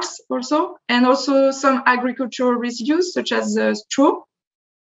with barks also, and also some agricultural residues such as straw.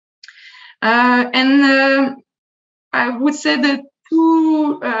 And I would say that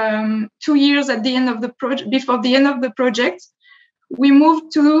 2 years at the end of the project, before the end of the project, we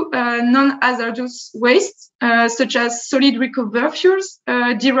moved to non-hazardous waste, such as solid recovered fuels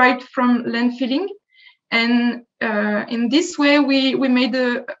derived from landfilling. And in this way, we made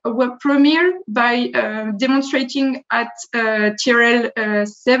a work premiere by demonstrating at TRL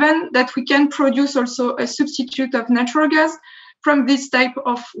 7 that we can produce also a substitute of natural gas from this type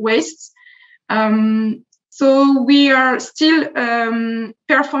of waste. So we are still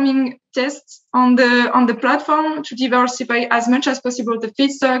performing tests on the platform to diversify as much as possible the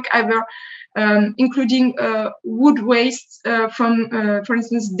feedstock, either including wood waste from, for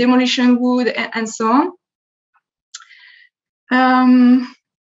instance, demolition wood and so on.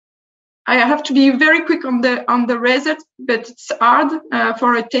 I have to be very quick on the result, but it's hard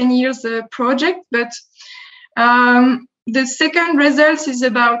for a 10 years project. But the second result is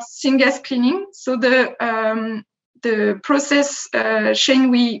about syngas cleaning. So the process chain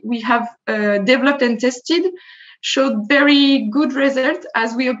we have developed and tested showed very good results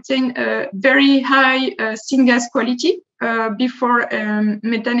as we obtained a very high syngas quality before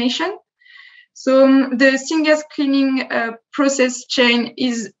methanation. So the syngas cleaning process chain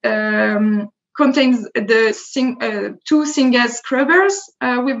is contains the two syngas scrubbers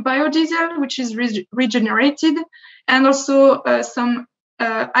with biodiesel, which is regenerated, and also some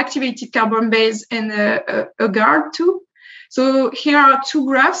activated carbon base and a guard too. So here are two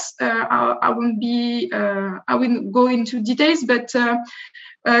graphs. I won't go into details, but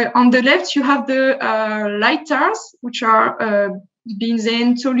on the left you have the light tars, which are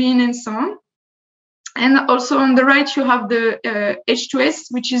benzene, toluene, and so on. And also on the right, you have the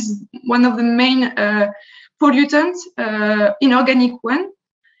H2S, which is one of the main pollutants, inorganic one.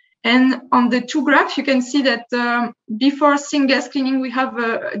 And on the two graphs, you can see that before syngas cleaning, we have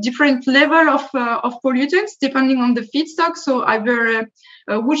a different level of pollutants depending on the feedstock. So either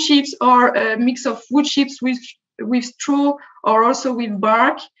wood chips or a mix of wood chips with straw or also with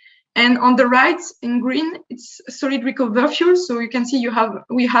bark. And on the right, in green, it's solid recovered fuel. So you can see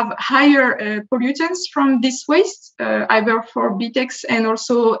we have higher pollutants from this waste, either for BTEX and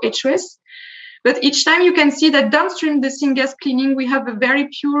also H2S. But each time you can see that downstream the syngas cleaning, we have a very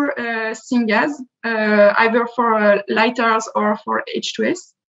pure syngas, either for light tars or for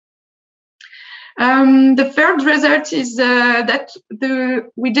H2S. The third result is that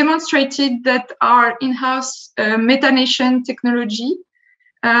we demonstrated that our in-house methanation technology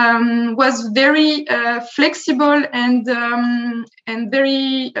was very flexible and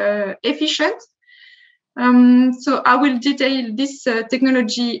very efficient. So I will detail this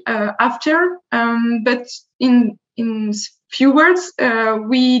technology after, but in few words,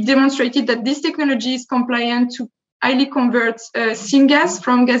 we demonstrated that this technology is compliant to highly convert syngas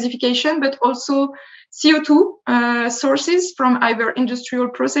from gasification, but also CO2 sources from either industrial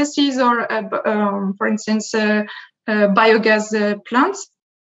processes or, for instance, biogas plants.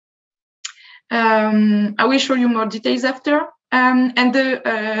 I will show you more details after. And the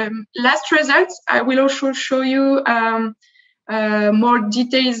last results, I will also show you more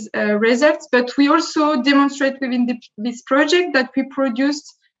details results, but we also demonstrate within this project that we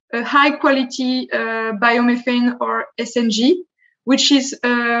produced a high quality biomethane or SNG, which is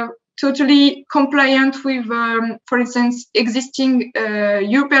totally compliant with, for instance, existing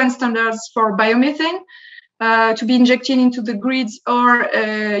European standards for biomethane to be injected into the grids or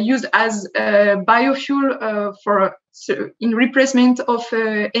used as biofuel in replacement of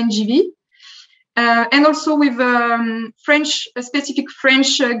NGV. And also with specific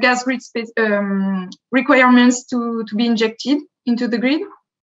French gas grid requirements to be injected into the grid.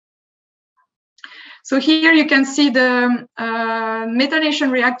 So here you can see the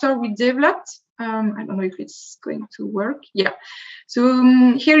methanation reactor we developed. I don't know if it's going to work. Yeah.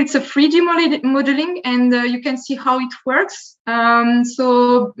 So here it's a 3D modeling, and you can see how it works.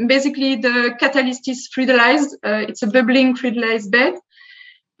 So basically the catalyst is fluidized. It's a bubbling fluidized bed.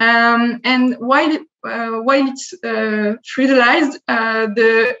 And while it's fluidized,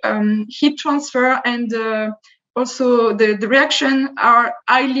 the heat transfer and also the reaction are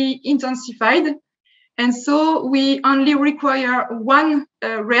highly intensified. And so we only require one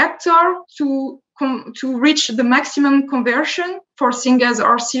reactor to reach the maximum conversion for syngas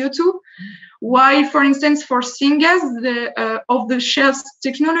or CO2. While, for instance, for syngas, of the shelf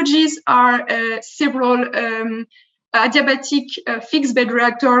technologies are several adiabatic fixed bed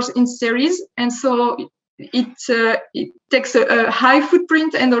reactors in series, and so it takes a high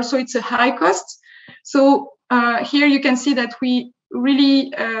footprint and also it's a high cost. So here you can see that we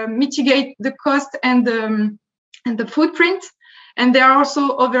really mitigate the cost and the footprint, and there are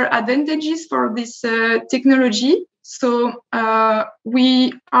also other advantages for this technology. So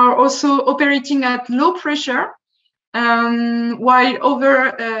we are also operating at low pressure, while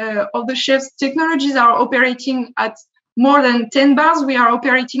other shelf technologies are operating at more than 10 bars. We are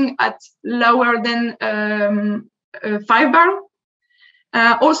operating at lower than 5 bar.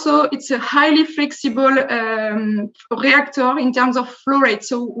 Also, it's a highly flexible reactor in terms of flow rate.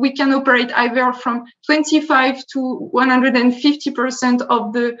 So we can operate either from 25 to 150%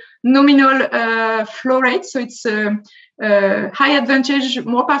 of the nominal flow rate. So it's a high advantage,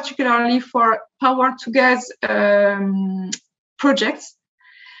 more particularly for power to gas projects.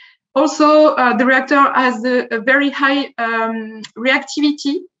 Also, the reactor has a very high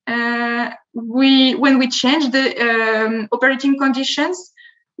reactivity. When we change the operating conditions,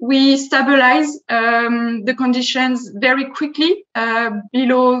 we stabilize the conditions very quickly,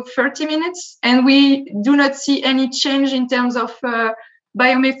 below 30 minutes, and we do not see any change in terms of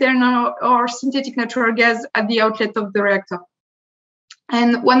biomethane or synthetic natural gas at the outlet of the reactor.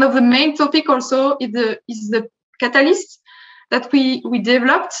 And one of the main topics also is the catalyst that we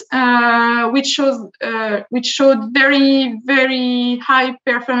developed, which showed very, very high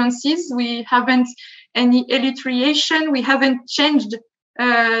performances. We haven't any elutriation. We haven't changed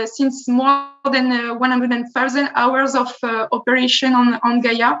since more than 100,000 hours of operation on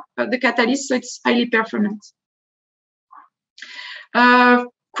Gaia, the catalyst, so it's highly performant.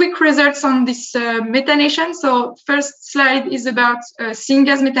 Quick results on this methanation. So first slide is about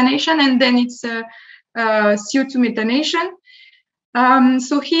syngas methanation, and then it's CO2 methanation.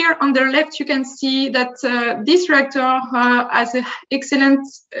 So here on the left, you can see that this reactor has an excellent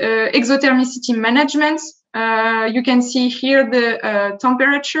exothermicity management. You can see here the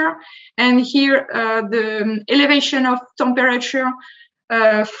temperature, and here the elevation of temperature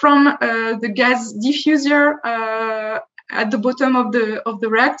from the gas diffuser at the bottom of the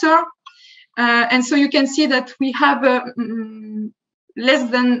reactor. And so you can see that we have less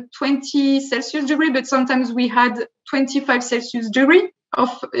than 20 Celsius degree, but sometimes we had 25 Celsius degree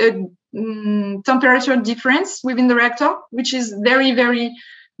of temperature difference within the reactor, which is very, very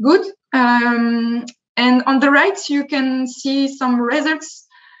good. And on the right, you can see some results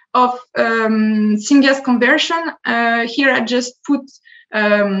of syngas conversion. Here I just put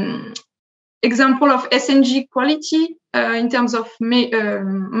example of SNG quality in terms of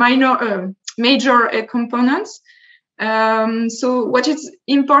major components. So what is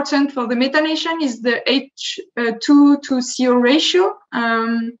important for the methanation is the H2 to CO ratio.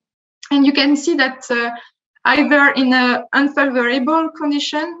 And you can see that either in an unfavorable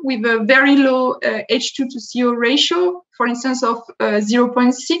condition with a very low H2 to CO ratio, for instance, of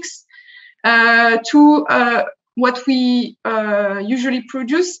 0.6, to what we usually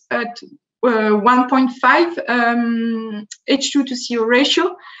produce at 1.5 H2 to CO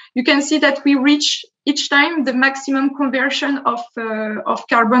ratio, you can see that we reach each time the maximum conversion of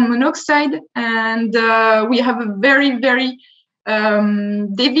carbon monoxide, and we have a very, very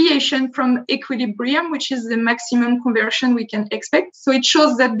deviation from equilibrium, which is the maximum conversion we can expect. So it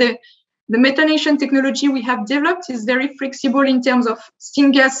shows that the methanation technology we have developed is very flexible in terms of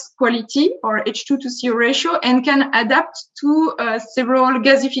syngas quality or H2 to CO ratio, and can adapt to several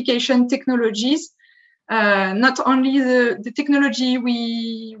gasification technologies, not only the technology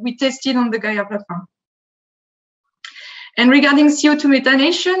we tested on the Gaia platform. And regarding CO2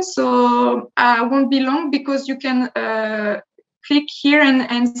 methanation, so I won't be long because you can click here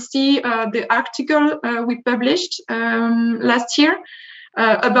and see the article we published last year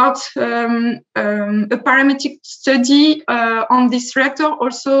about a parametric study on this reactor,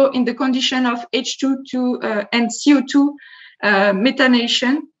 also in the condition of H2 and CO2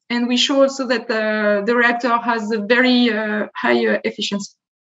 methanation. And we show also that the reactor has a very high efficiency.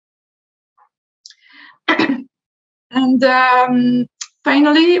 And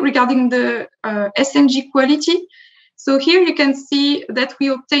finally, regarding the SNG quality, so here you can see that we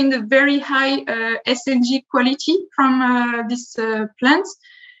obtained a very high SNG quality from this plant.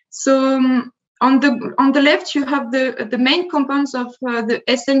 So on the left, you have the main components of the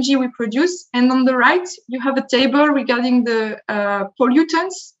SNG we produce, and on the right, you have a table regarding the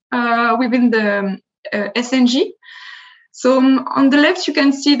pollutants within the SNG. So on the left, you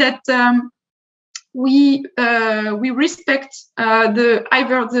can see that we respect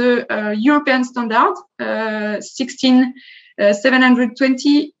either the European standard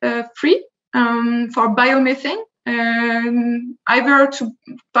 16723 for biomethane. Either to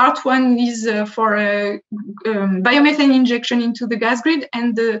part one is for biomethane injection into the gas grid,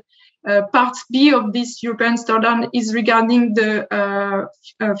 and the part B of this European standard is regarding the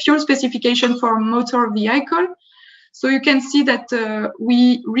fuel specification for motor vehicle. So you can see that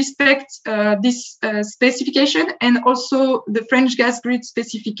we respect this specification and also the French gas grid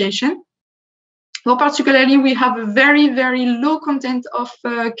specification. More particularly, we have a very, very low content of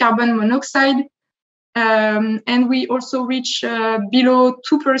carbon monoxide, and we also reach below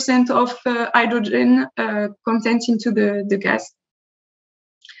 2% of hydrogen content into the gas.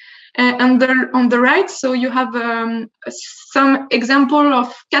 And on the right, so you have some example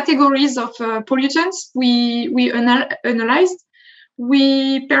of categories of pollutants we analyzed.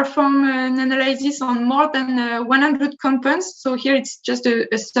 We perform an analysis on more than 100 compounds. So here it's just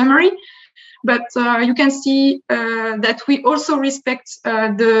a summary, but you can see that we also respect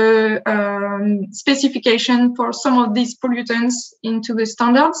the specification for some of these pollutants into the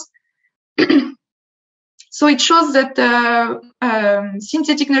standards. So it shows that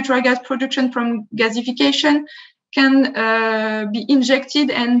synthetic natural gas production from gasification can be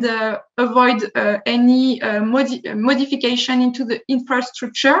injected and avoid any modification into the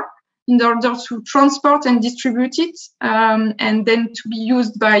infrastructure in order to transport and distribute it, and then to be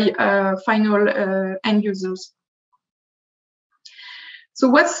used by final end users. So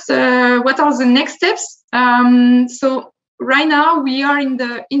what are the next steps? So right now we are in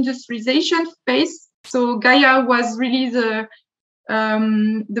the industrialization phase. So Gaia was really the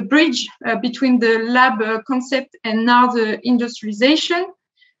bridge between the lab concept and now the industrialization.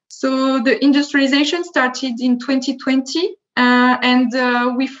 So the industrialization started in 2020, and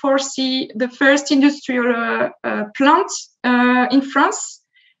we foresee the first industrial plant in France,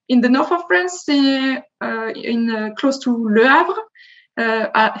 in the north of France, close to Le Havre,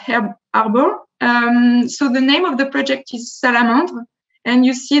 at Harbor. So the name of the project is Salamandre. And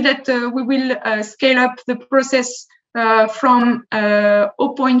you see that we will scale up the process from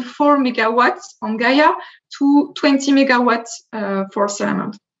 0.4 megawatts on Gaia to 20 megawatts for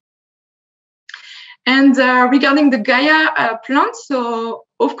Salamandre. And regarding the Gaia plant, so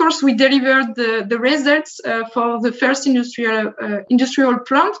of course we delivered the results for the first industrial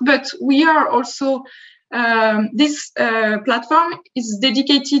plant, but we are also this platform is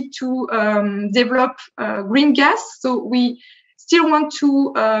dedicated to develop green gas. So we still want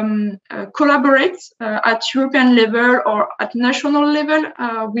to collaborate at European level or at national level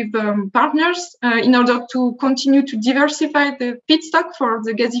with partners in order to continue to diversify the feedstock for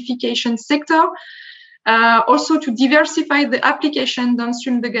the gasification sector. Also to diversify the application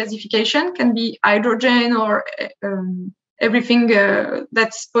downstream the gasification, can be hydrogen or everything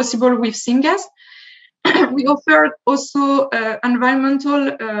that's possible with syngas. We offer also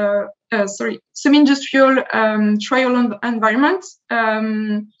environmental, semi-industrial trial environment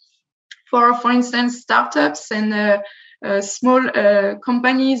for instance, startups and small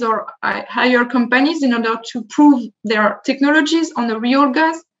companies or higher companies in order to prove their technologies on the real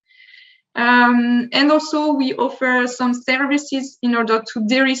gas. And also we offer some services in order to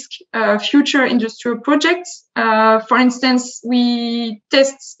de-risk future industrial projects. For instance, we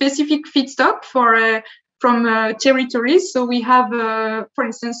test specific feedstock from territories. So we have, for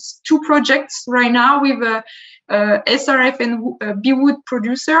instance, 2 projects right now with SRF and B-wood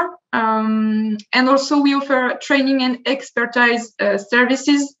producer. And also we offer training and expertise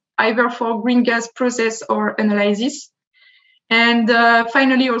services, either for green gas process or analysis. And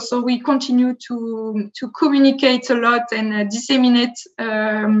finally, also, we continue to communicate a lot and disseminate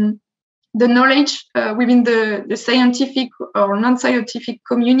the knowledge within the scientific or non-scientific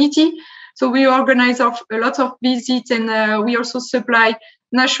community. So we organize a lot of visits, and we also supply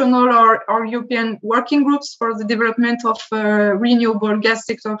national or European working groups for the development of renewable gas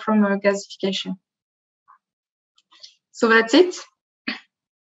sector from gasification. So that's it.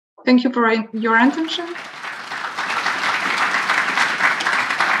 Thank you for your attention.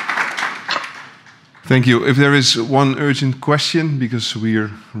 Thank you. If there is one urgent question, because we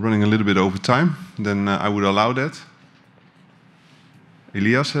are running a little bit over time, then I would allow that.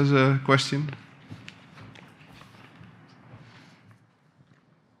 Elias has a question.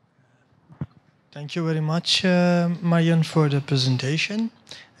 Thank you very much, Marianne, for the presentation.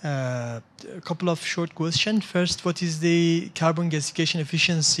 A couple of short questions. First, what is the carbon gasification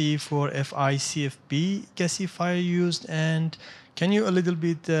efficiency for FI-CFB gasifier used? And can you a little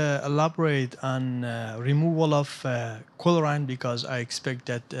bit elaborate on removal of chlorine, because I expect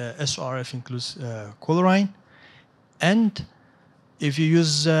that SRF includes chlorine. And if you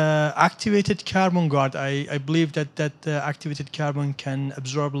use activated carbon guard, I believe that activated carbon can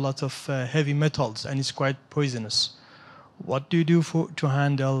absorb a lot of heavy metals and it's quite poisonous. What do you do to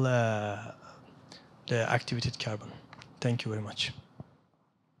handle the activated carbon? Thank you very much.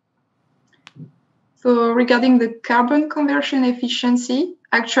 So regarding the carbon conversion efficiency,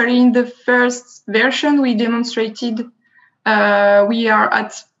 actually in the first version we demonstrated we are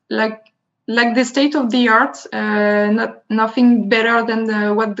at like the state of the art, nothing better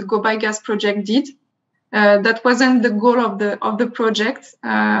than what the Go Biogas project did. That wasn't the goal of the project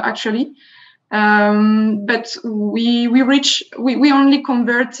actually, but we only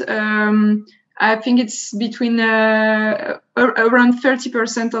convert. I think it's between around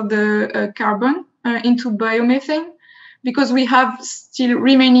 30% of the carbon into biomethane, because we have still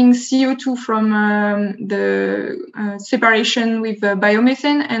remaining CO2 from the separation with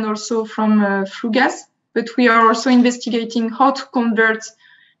biomethane and also from flue gas. But we are also investigating how to convert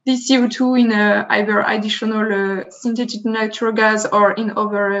this CO2 in either additional synthetic natural gas or in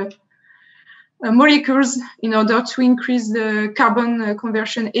other molecules in order to increase the carbon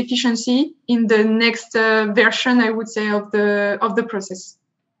conversion efficiency in the next version, I would say, of the process.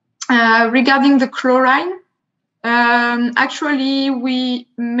 Regarding the chlorine, actually, we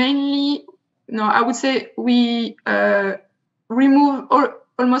mainly, I would say we remove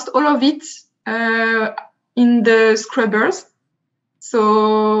almost all of it in the scrubbers.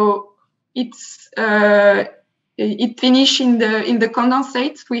 So it's it finishes in the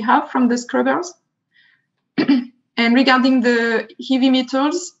condensate we have from the scrubbers. And regarding the heavy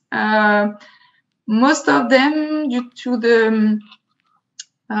metals, most of them, due to the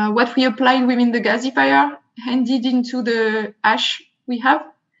what we applied within the gasifier, handed into the ash we have,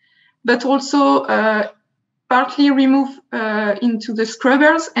 but also partly removed into the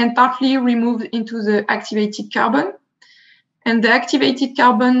scrubbers and partly removed into the activated carbon. And the activated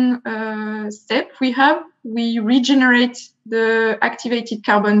carbon step we regenerate the activated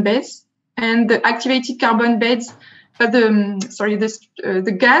carbon beds, and the activated carbon beds,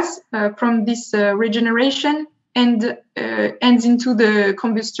 the gas from this regeneration and ends into the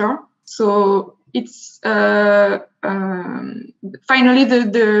combustor. So it's finally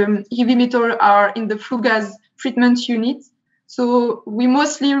the heavy metal are in the flue gas treatment unit. So we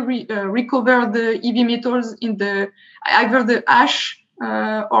mostly recover the heavy metals in either the ash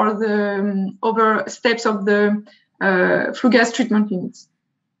or the other steps of the flue gas treatment units.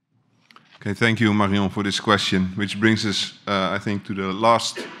 Okay, thank you, Marion, for this question, which brings us, I think, to the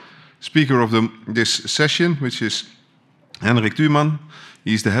last speaker of this session, which is Henrik Tuurman.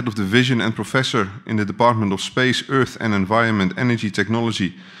 He's the head of division and professor in the Department of Space, Earth and Environment, Energy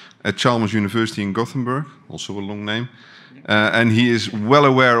Technology, at Chalmers University in Gothenburg, also a long name. And he is well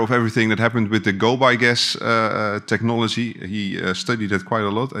aware of everything that happened with the go-by-gas technology. He studied that quite a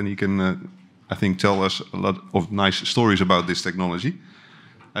lot, and he can, I think, tell us a lot of nice stories about this technology.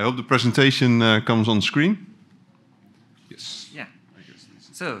 I hope the presentation comes on screen. Yes. Yeah.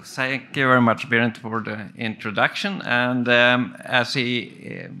 So thank you very much, Bernd, for the introduction. And as he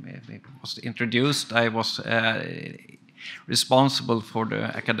was introduced, I was responsible for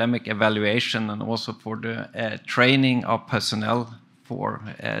the academic evaluation and also for the training of personnel for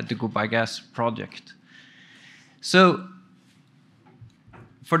the Go-by-Gas project. So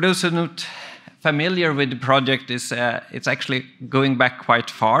for those who are not familiar with the project, it's actually going back quite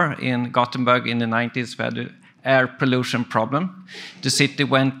far. In Gothenburg in the 90s, we had the air pollution problem. The city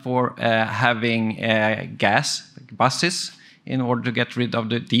went for having gas buses in order to get rid of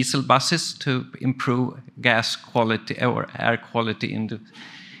the diesel buses to improve gas quality or air quality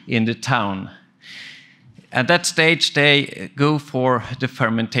in the town. At that stage, they go for the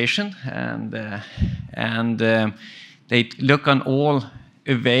fermentation, and they look on all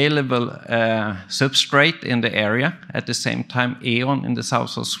available substrate in the area. At the same time, E.ON in the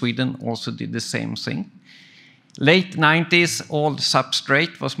south of Sweden also did the same thing. Late 90s, all the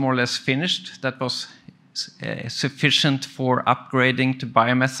substrate was more or less finished. That was sufficient for upgrading to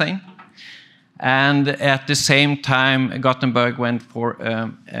biomethane. And at the same time, Gothenburg went for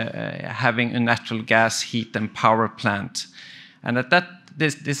having a natural gas heat and power plant. And at that, they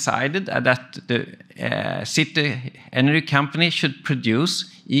decided that the city energy company should produce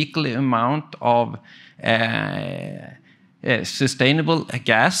equal amount of sustainable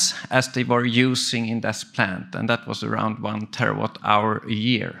gas as they were using in this plant. And that was around 1 terawatt-hour a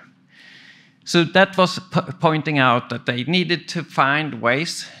year. So that was pointing out that they needed to find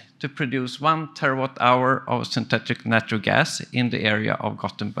ways to produce 1 terawatt-hour of synthetic natural gas in the area of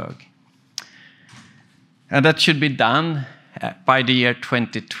Gothenburg. And that should be done by the year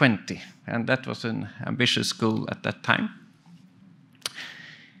 2020. And that was an ambitious goal at that time.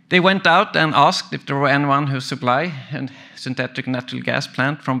 They went out and asked if there were anyone who supply a synthetic natural gas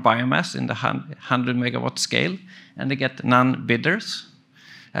plant from biomass in the 100 megawatt scale, and they get none bidders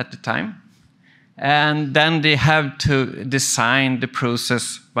at the time. And then they have to design the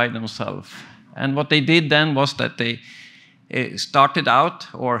process by themselves. And what they did then was that they started out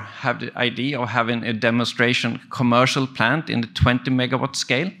or have the idea of having a demonstration commercial plant in the 20 megawatt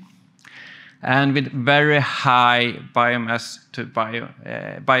scale, and with very high biomass to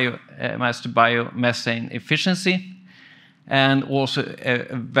biomethane efficiency, and also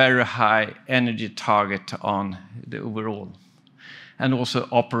a very high energy target on the overall, and also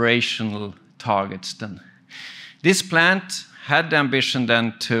operational targets then. This plant had the ambition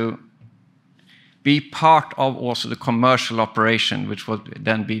then to be part of also the commercial operation, which would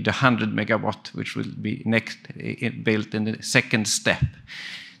then be the 100 megawatt, which will be next built in the second step.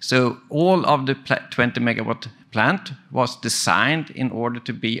 So all of the 20 megawatt plant was designed in order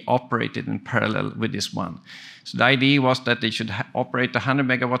to be operated in parallel with this one. So the idea was that they should operate the 100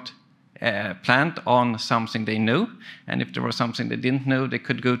 megawatt plant on something they knew, and if there was something they didn't know, they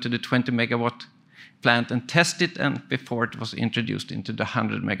could go to the 20 megawatt plant and test it, and before it was introduced into the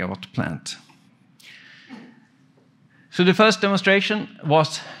 100 megawatt plant. So the first demonstration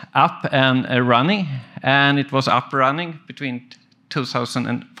was up and running, and it was up running between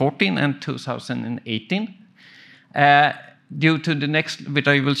 2014 and 2018. Due to the next, which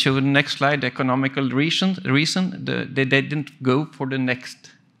I will show in the next slide, the economical reason they didn't go for the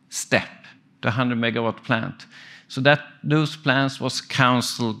next step, the 100 megawatt plant. So that those plans was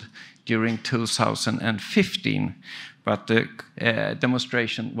cancelled during 2015, but the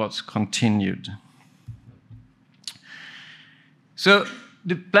demonstration was continued. So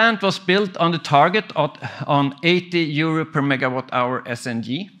the plant was built on the target on 80 euro per megawatt hour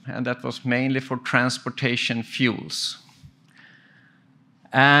SNG, and that was mainly for transportation fuels.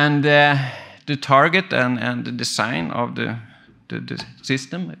 And the target and the design of the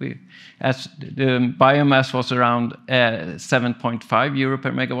system, as the biomass was around 7.5 euro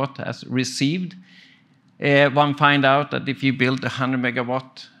per megawatt as received. One find out that if you build a 100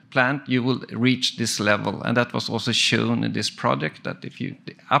 megawatt plant, you will reach this level. And that was also shown in this project, that if you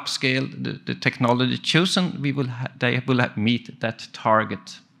upscale the technology chosen, they will meet that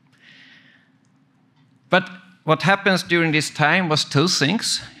target. But what happens during this time was two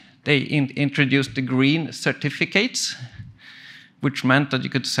things. They introduced the green certificates, which meant that you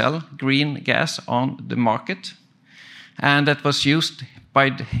could sell green gas on the market. And that was used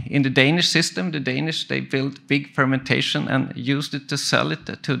in the Danish system. The Danish, they built big fermentation and used it to sell it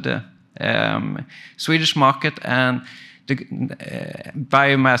to the Swedish market. And the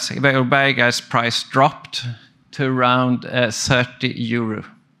biogas price dropped to around 30 euro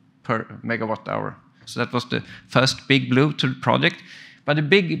per megawatt hour. So that was the first big blow to the project. But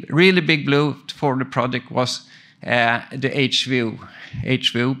the really big blow for the project was the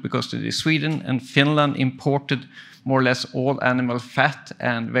HVO, because Sweden and Finland imported more or less all animal fat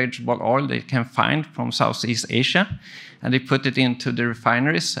and vegetable oil they can find from Southeast Asia, and they put it into the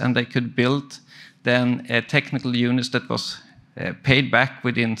refineries, and they could build then technical units that was paid back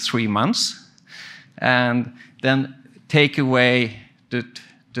within 3 months, and then take away the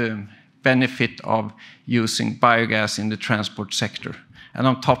benefit of using biogas in the transport sector. And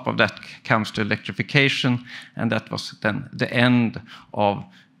on top of that comes the electrification, and that was then the end of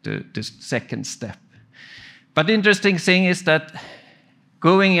the second step. But the interesting thing is that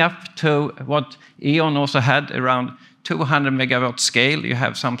going up to what E.ON also had, around 200 megawatt scale, you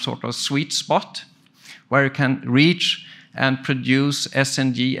have some sort of sweet spot where you can reach and produce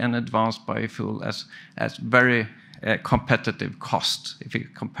SNG and advanced biofuel as very competitive cost if you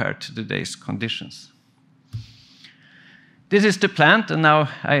compare to today's conditions. This is the plant, and now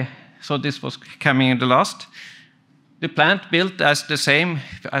I thought this was coming in the last. The plant built as the same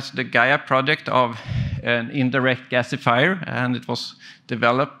as the Gaia project of an indirect gasifier, and it was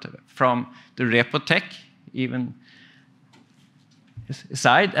developed from the Repotech even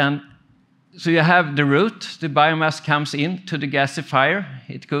side. And so you have the route, the biomass comes into the gasifier,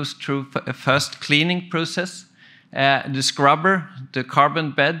 it goes through a first cleaning process, the scrubber, the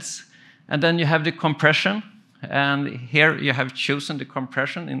carbon beds, and then you have the compression. And here you have chosen the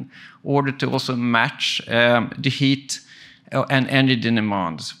compression in order to also match the heat and energy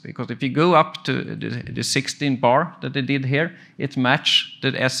demands. Because if you go up to the 16 bar that they did here, it matches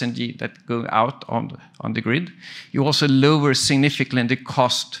the SNG that go out on the grid. You also lower significantly the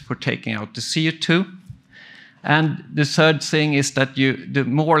cost for taking out the CO2. And the third thing is that the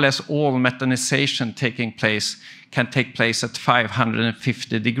more or less all methanization can take place at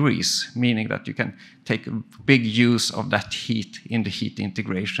 550 degrees, meaning that you can take a big use of that heat in the heat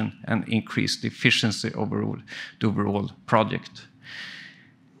integration and increase the efficiency overall, the overall project.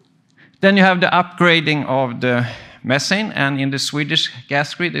 Then you have the upgrading of the methane, and in the Swedish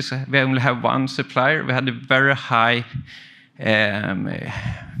gas grid, we only have one supplier. We had a very high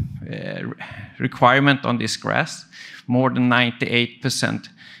requirement on this gas, more than 98%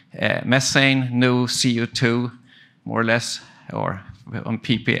 methane, no CO2, more or less, or on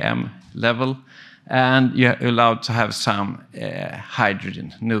ppm level, and you're allowed to have some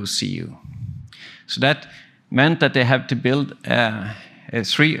hydrogen, no CO. So that meant that they have to build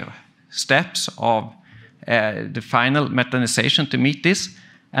 3 steps of the final methanization to meet this,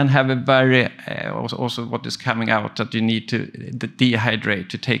 and have a very, also what is coming out, that you need to dehydrate,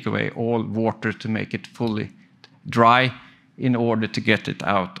 to take away all water to make it fully dry in order to get it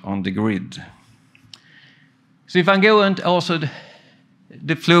out on the grid. So if I go and also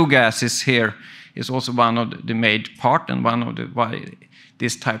the flue gases here is also one of the major part, and one of the why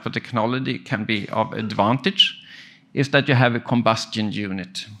this type of technology can be of advantage is that you have a combustion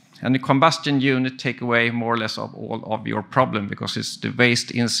unit. And the combustion unit take away more or less of all of your problem, because it's the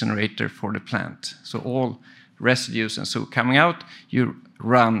waste incinerator for the plant. So all residues and so coming out, you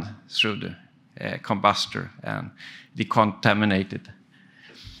run through the combustor and decontaminate it.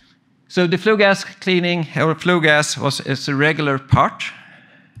 So the flue gas cleaning, or flue gas, is a regular part.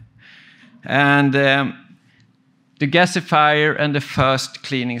 And the gasifier and the first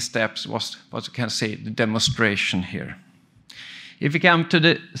cleaning steps was, what you can say, the demonstration here. If you come to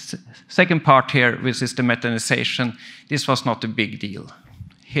the second part here, which is the methanization, this was not a big deal.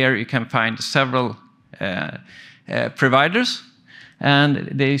 Here you can find several providers, and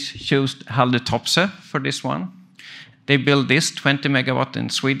they chose Halde Topsøe for this one. They built this 20 megawatt in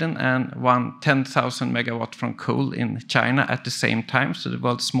Sweden and 10,000 megawatt from coal in China at the same time, so the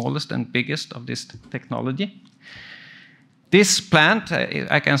world's smallest and biggest of this technology. This plant,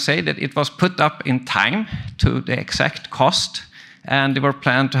 I can say that it was put up in time to the exact cost, and they were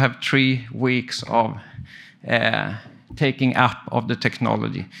planned to have 3 weeks of taking up of the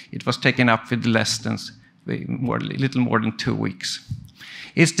technology. It was taken up with less than, little more than 2 weeks.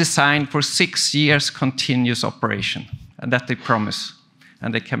 It's designed for 6 years continuous operation, and that they promise,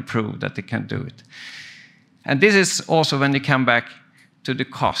 and they can prove that they can do it. And this is also when they come back to the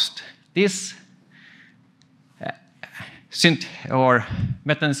cost. This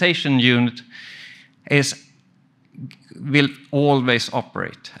methanization unit will always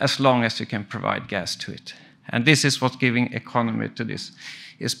operate as long as you can provide gas to it. And this is what's giving economy to this.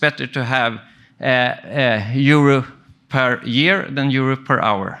 It's better to have euro per year than euro per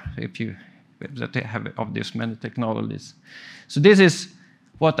hour. If you that they have of these many technologies. So this is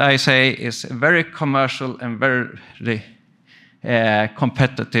what I say is a very commercial and very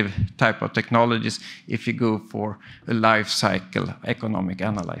competitive type of technologies if you go for a life cycle economic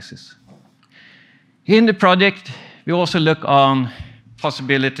analysis. In the project, we also look on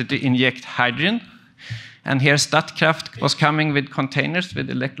possibility to inject hydrogen. And here Statkraft was coming with containers with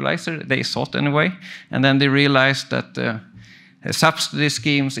electrolyzer. They thought anyway. And then they realized that subsidy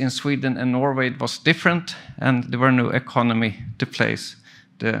schemes in Sweden and Norway was different, and there were no economy to place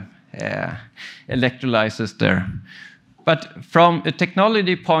the electrolyzers there. But from a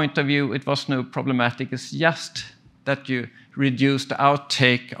technology point of view, it was no problematic. It's just that you reduce the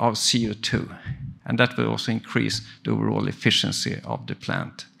outtake of CO2, and that will also increase the overall efficiency of the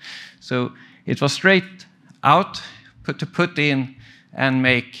plant. So it was straight out to put in and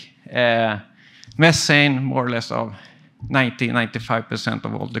make methane more or less of 90–95%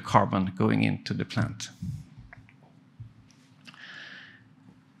 of all the carbon going into the plant.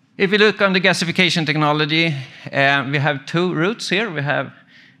 If you look on the gasification technology, we have two routes here. We have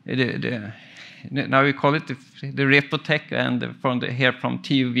now we call it the Repotec, and here from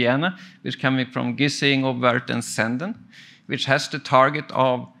TU Vienna, which is coming from Gissing, Obert, and Senden, which has the target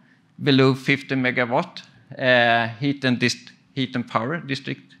of below 50 megawatt heat and power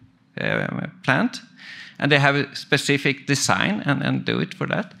district plant. And they have a specific design and do it for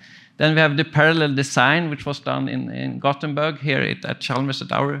that. Then we have the parallel design, which was done in Gothenburg, here at Chalmers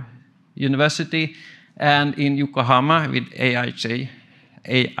at our university, and in Yokohama with AHI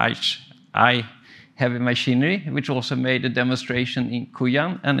Heavy Machinery, which also made a demonstration in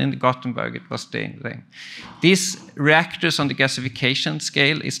Kuyan, and in Gothenburg it was the same. These reactors on the gasification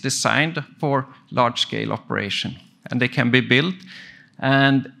scale is designed for large-scale operation, and they can be built.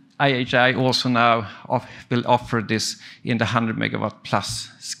 And IHI also now will offer this in the 100 megawatt plus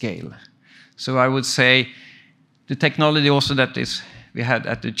scale. So I would say the technology also that is we had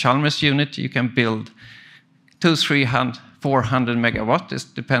at the Chalmers unit, you can build 200, 300, 400 megawatt. It's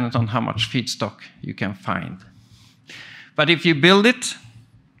dependent on how much feedstock you can find. But if you build it,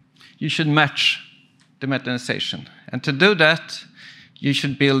 you should match the methanization. And to do that, you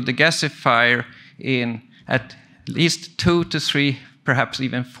should build the gasifier in at least 2 to 3, perhaps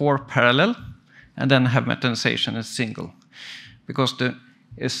even 4 parallel, and then have methanization as single. Because the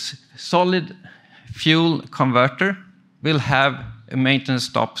solid fuel converter will have a maintenance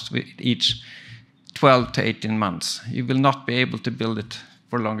stops with each 12 to 18 months. You will not be able to build it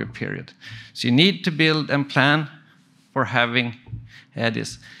for a longer period. So you need to build and plan for having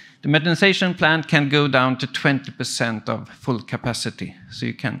this. The methanization plant can go down to 20% of full capacity. So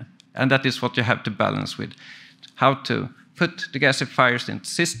you can, and that is what you have to balance with. How to put the gasifiers in the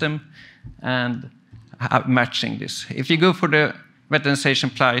system and matching this. If you go for the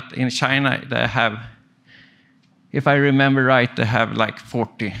methanization plant in China, they have, if I remember right, they have like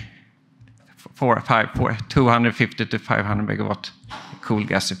 250 to 500 megawatt cool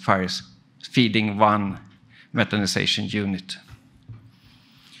gasifiers feeding one methanization unit.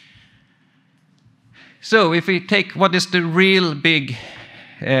 So if we take what is the real big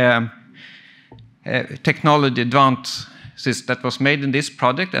technology advances that was made in this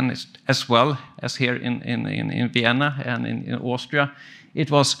project, and as well as here in Vienna and in Austria, it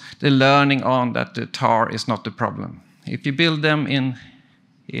was the learning on that the tar is not the problem. If you build them in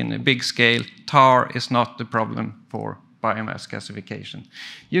a big scale, tar is not the problem for biomass gasification.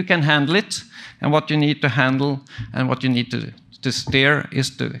 You can handle it, and what you need to handle and what you need to steer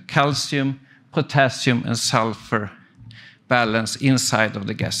is the calcium, potassium, and sulfur balance inside of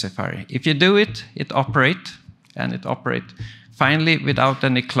the gasifier. If you do it, it operates, and it operates finely without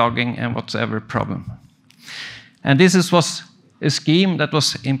any clogging and whatsoever problem. And this was a scheme that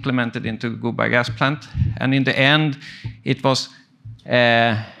was implemented into Go Biogas plant, and in the end, it was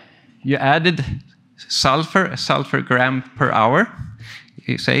you added sulfur gram per hour.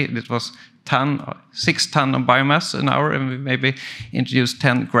 You say it was 6 tons of biomass an hour, and we maybe introduced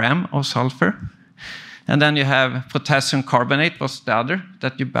 10 grams of sulfur. And then you have potassium carbonate was the other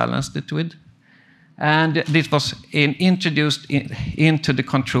that you balanced it with. And this was introduced into the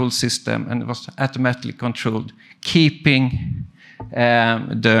control system, and it was automatically controlled, keeping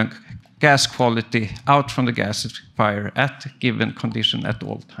the gas quality out from the gasifier at given condition at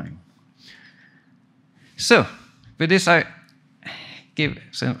all time. So, with this I give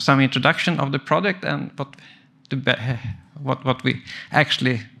some introduction of the product and what we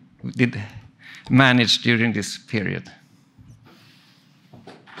actually did manage during this period.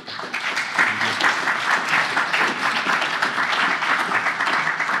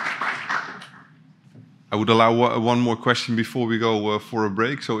 I would allow one more question before we go for a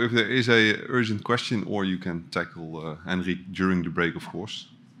break. So if there is a urgent question, or you can tackle Henrik during the break, of course.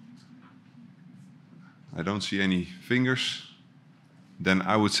 I don't see any fingers. Then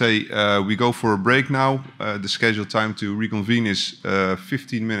I would say we go for a break now. The scheduled time to reconvene is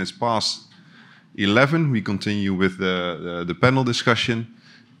 15 minutes past 11. We continue with the panel discussion.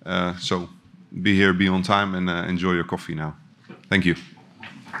 So be here, be on time, and enjoy your coffee now. Thank you.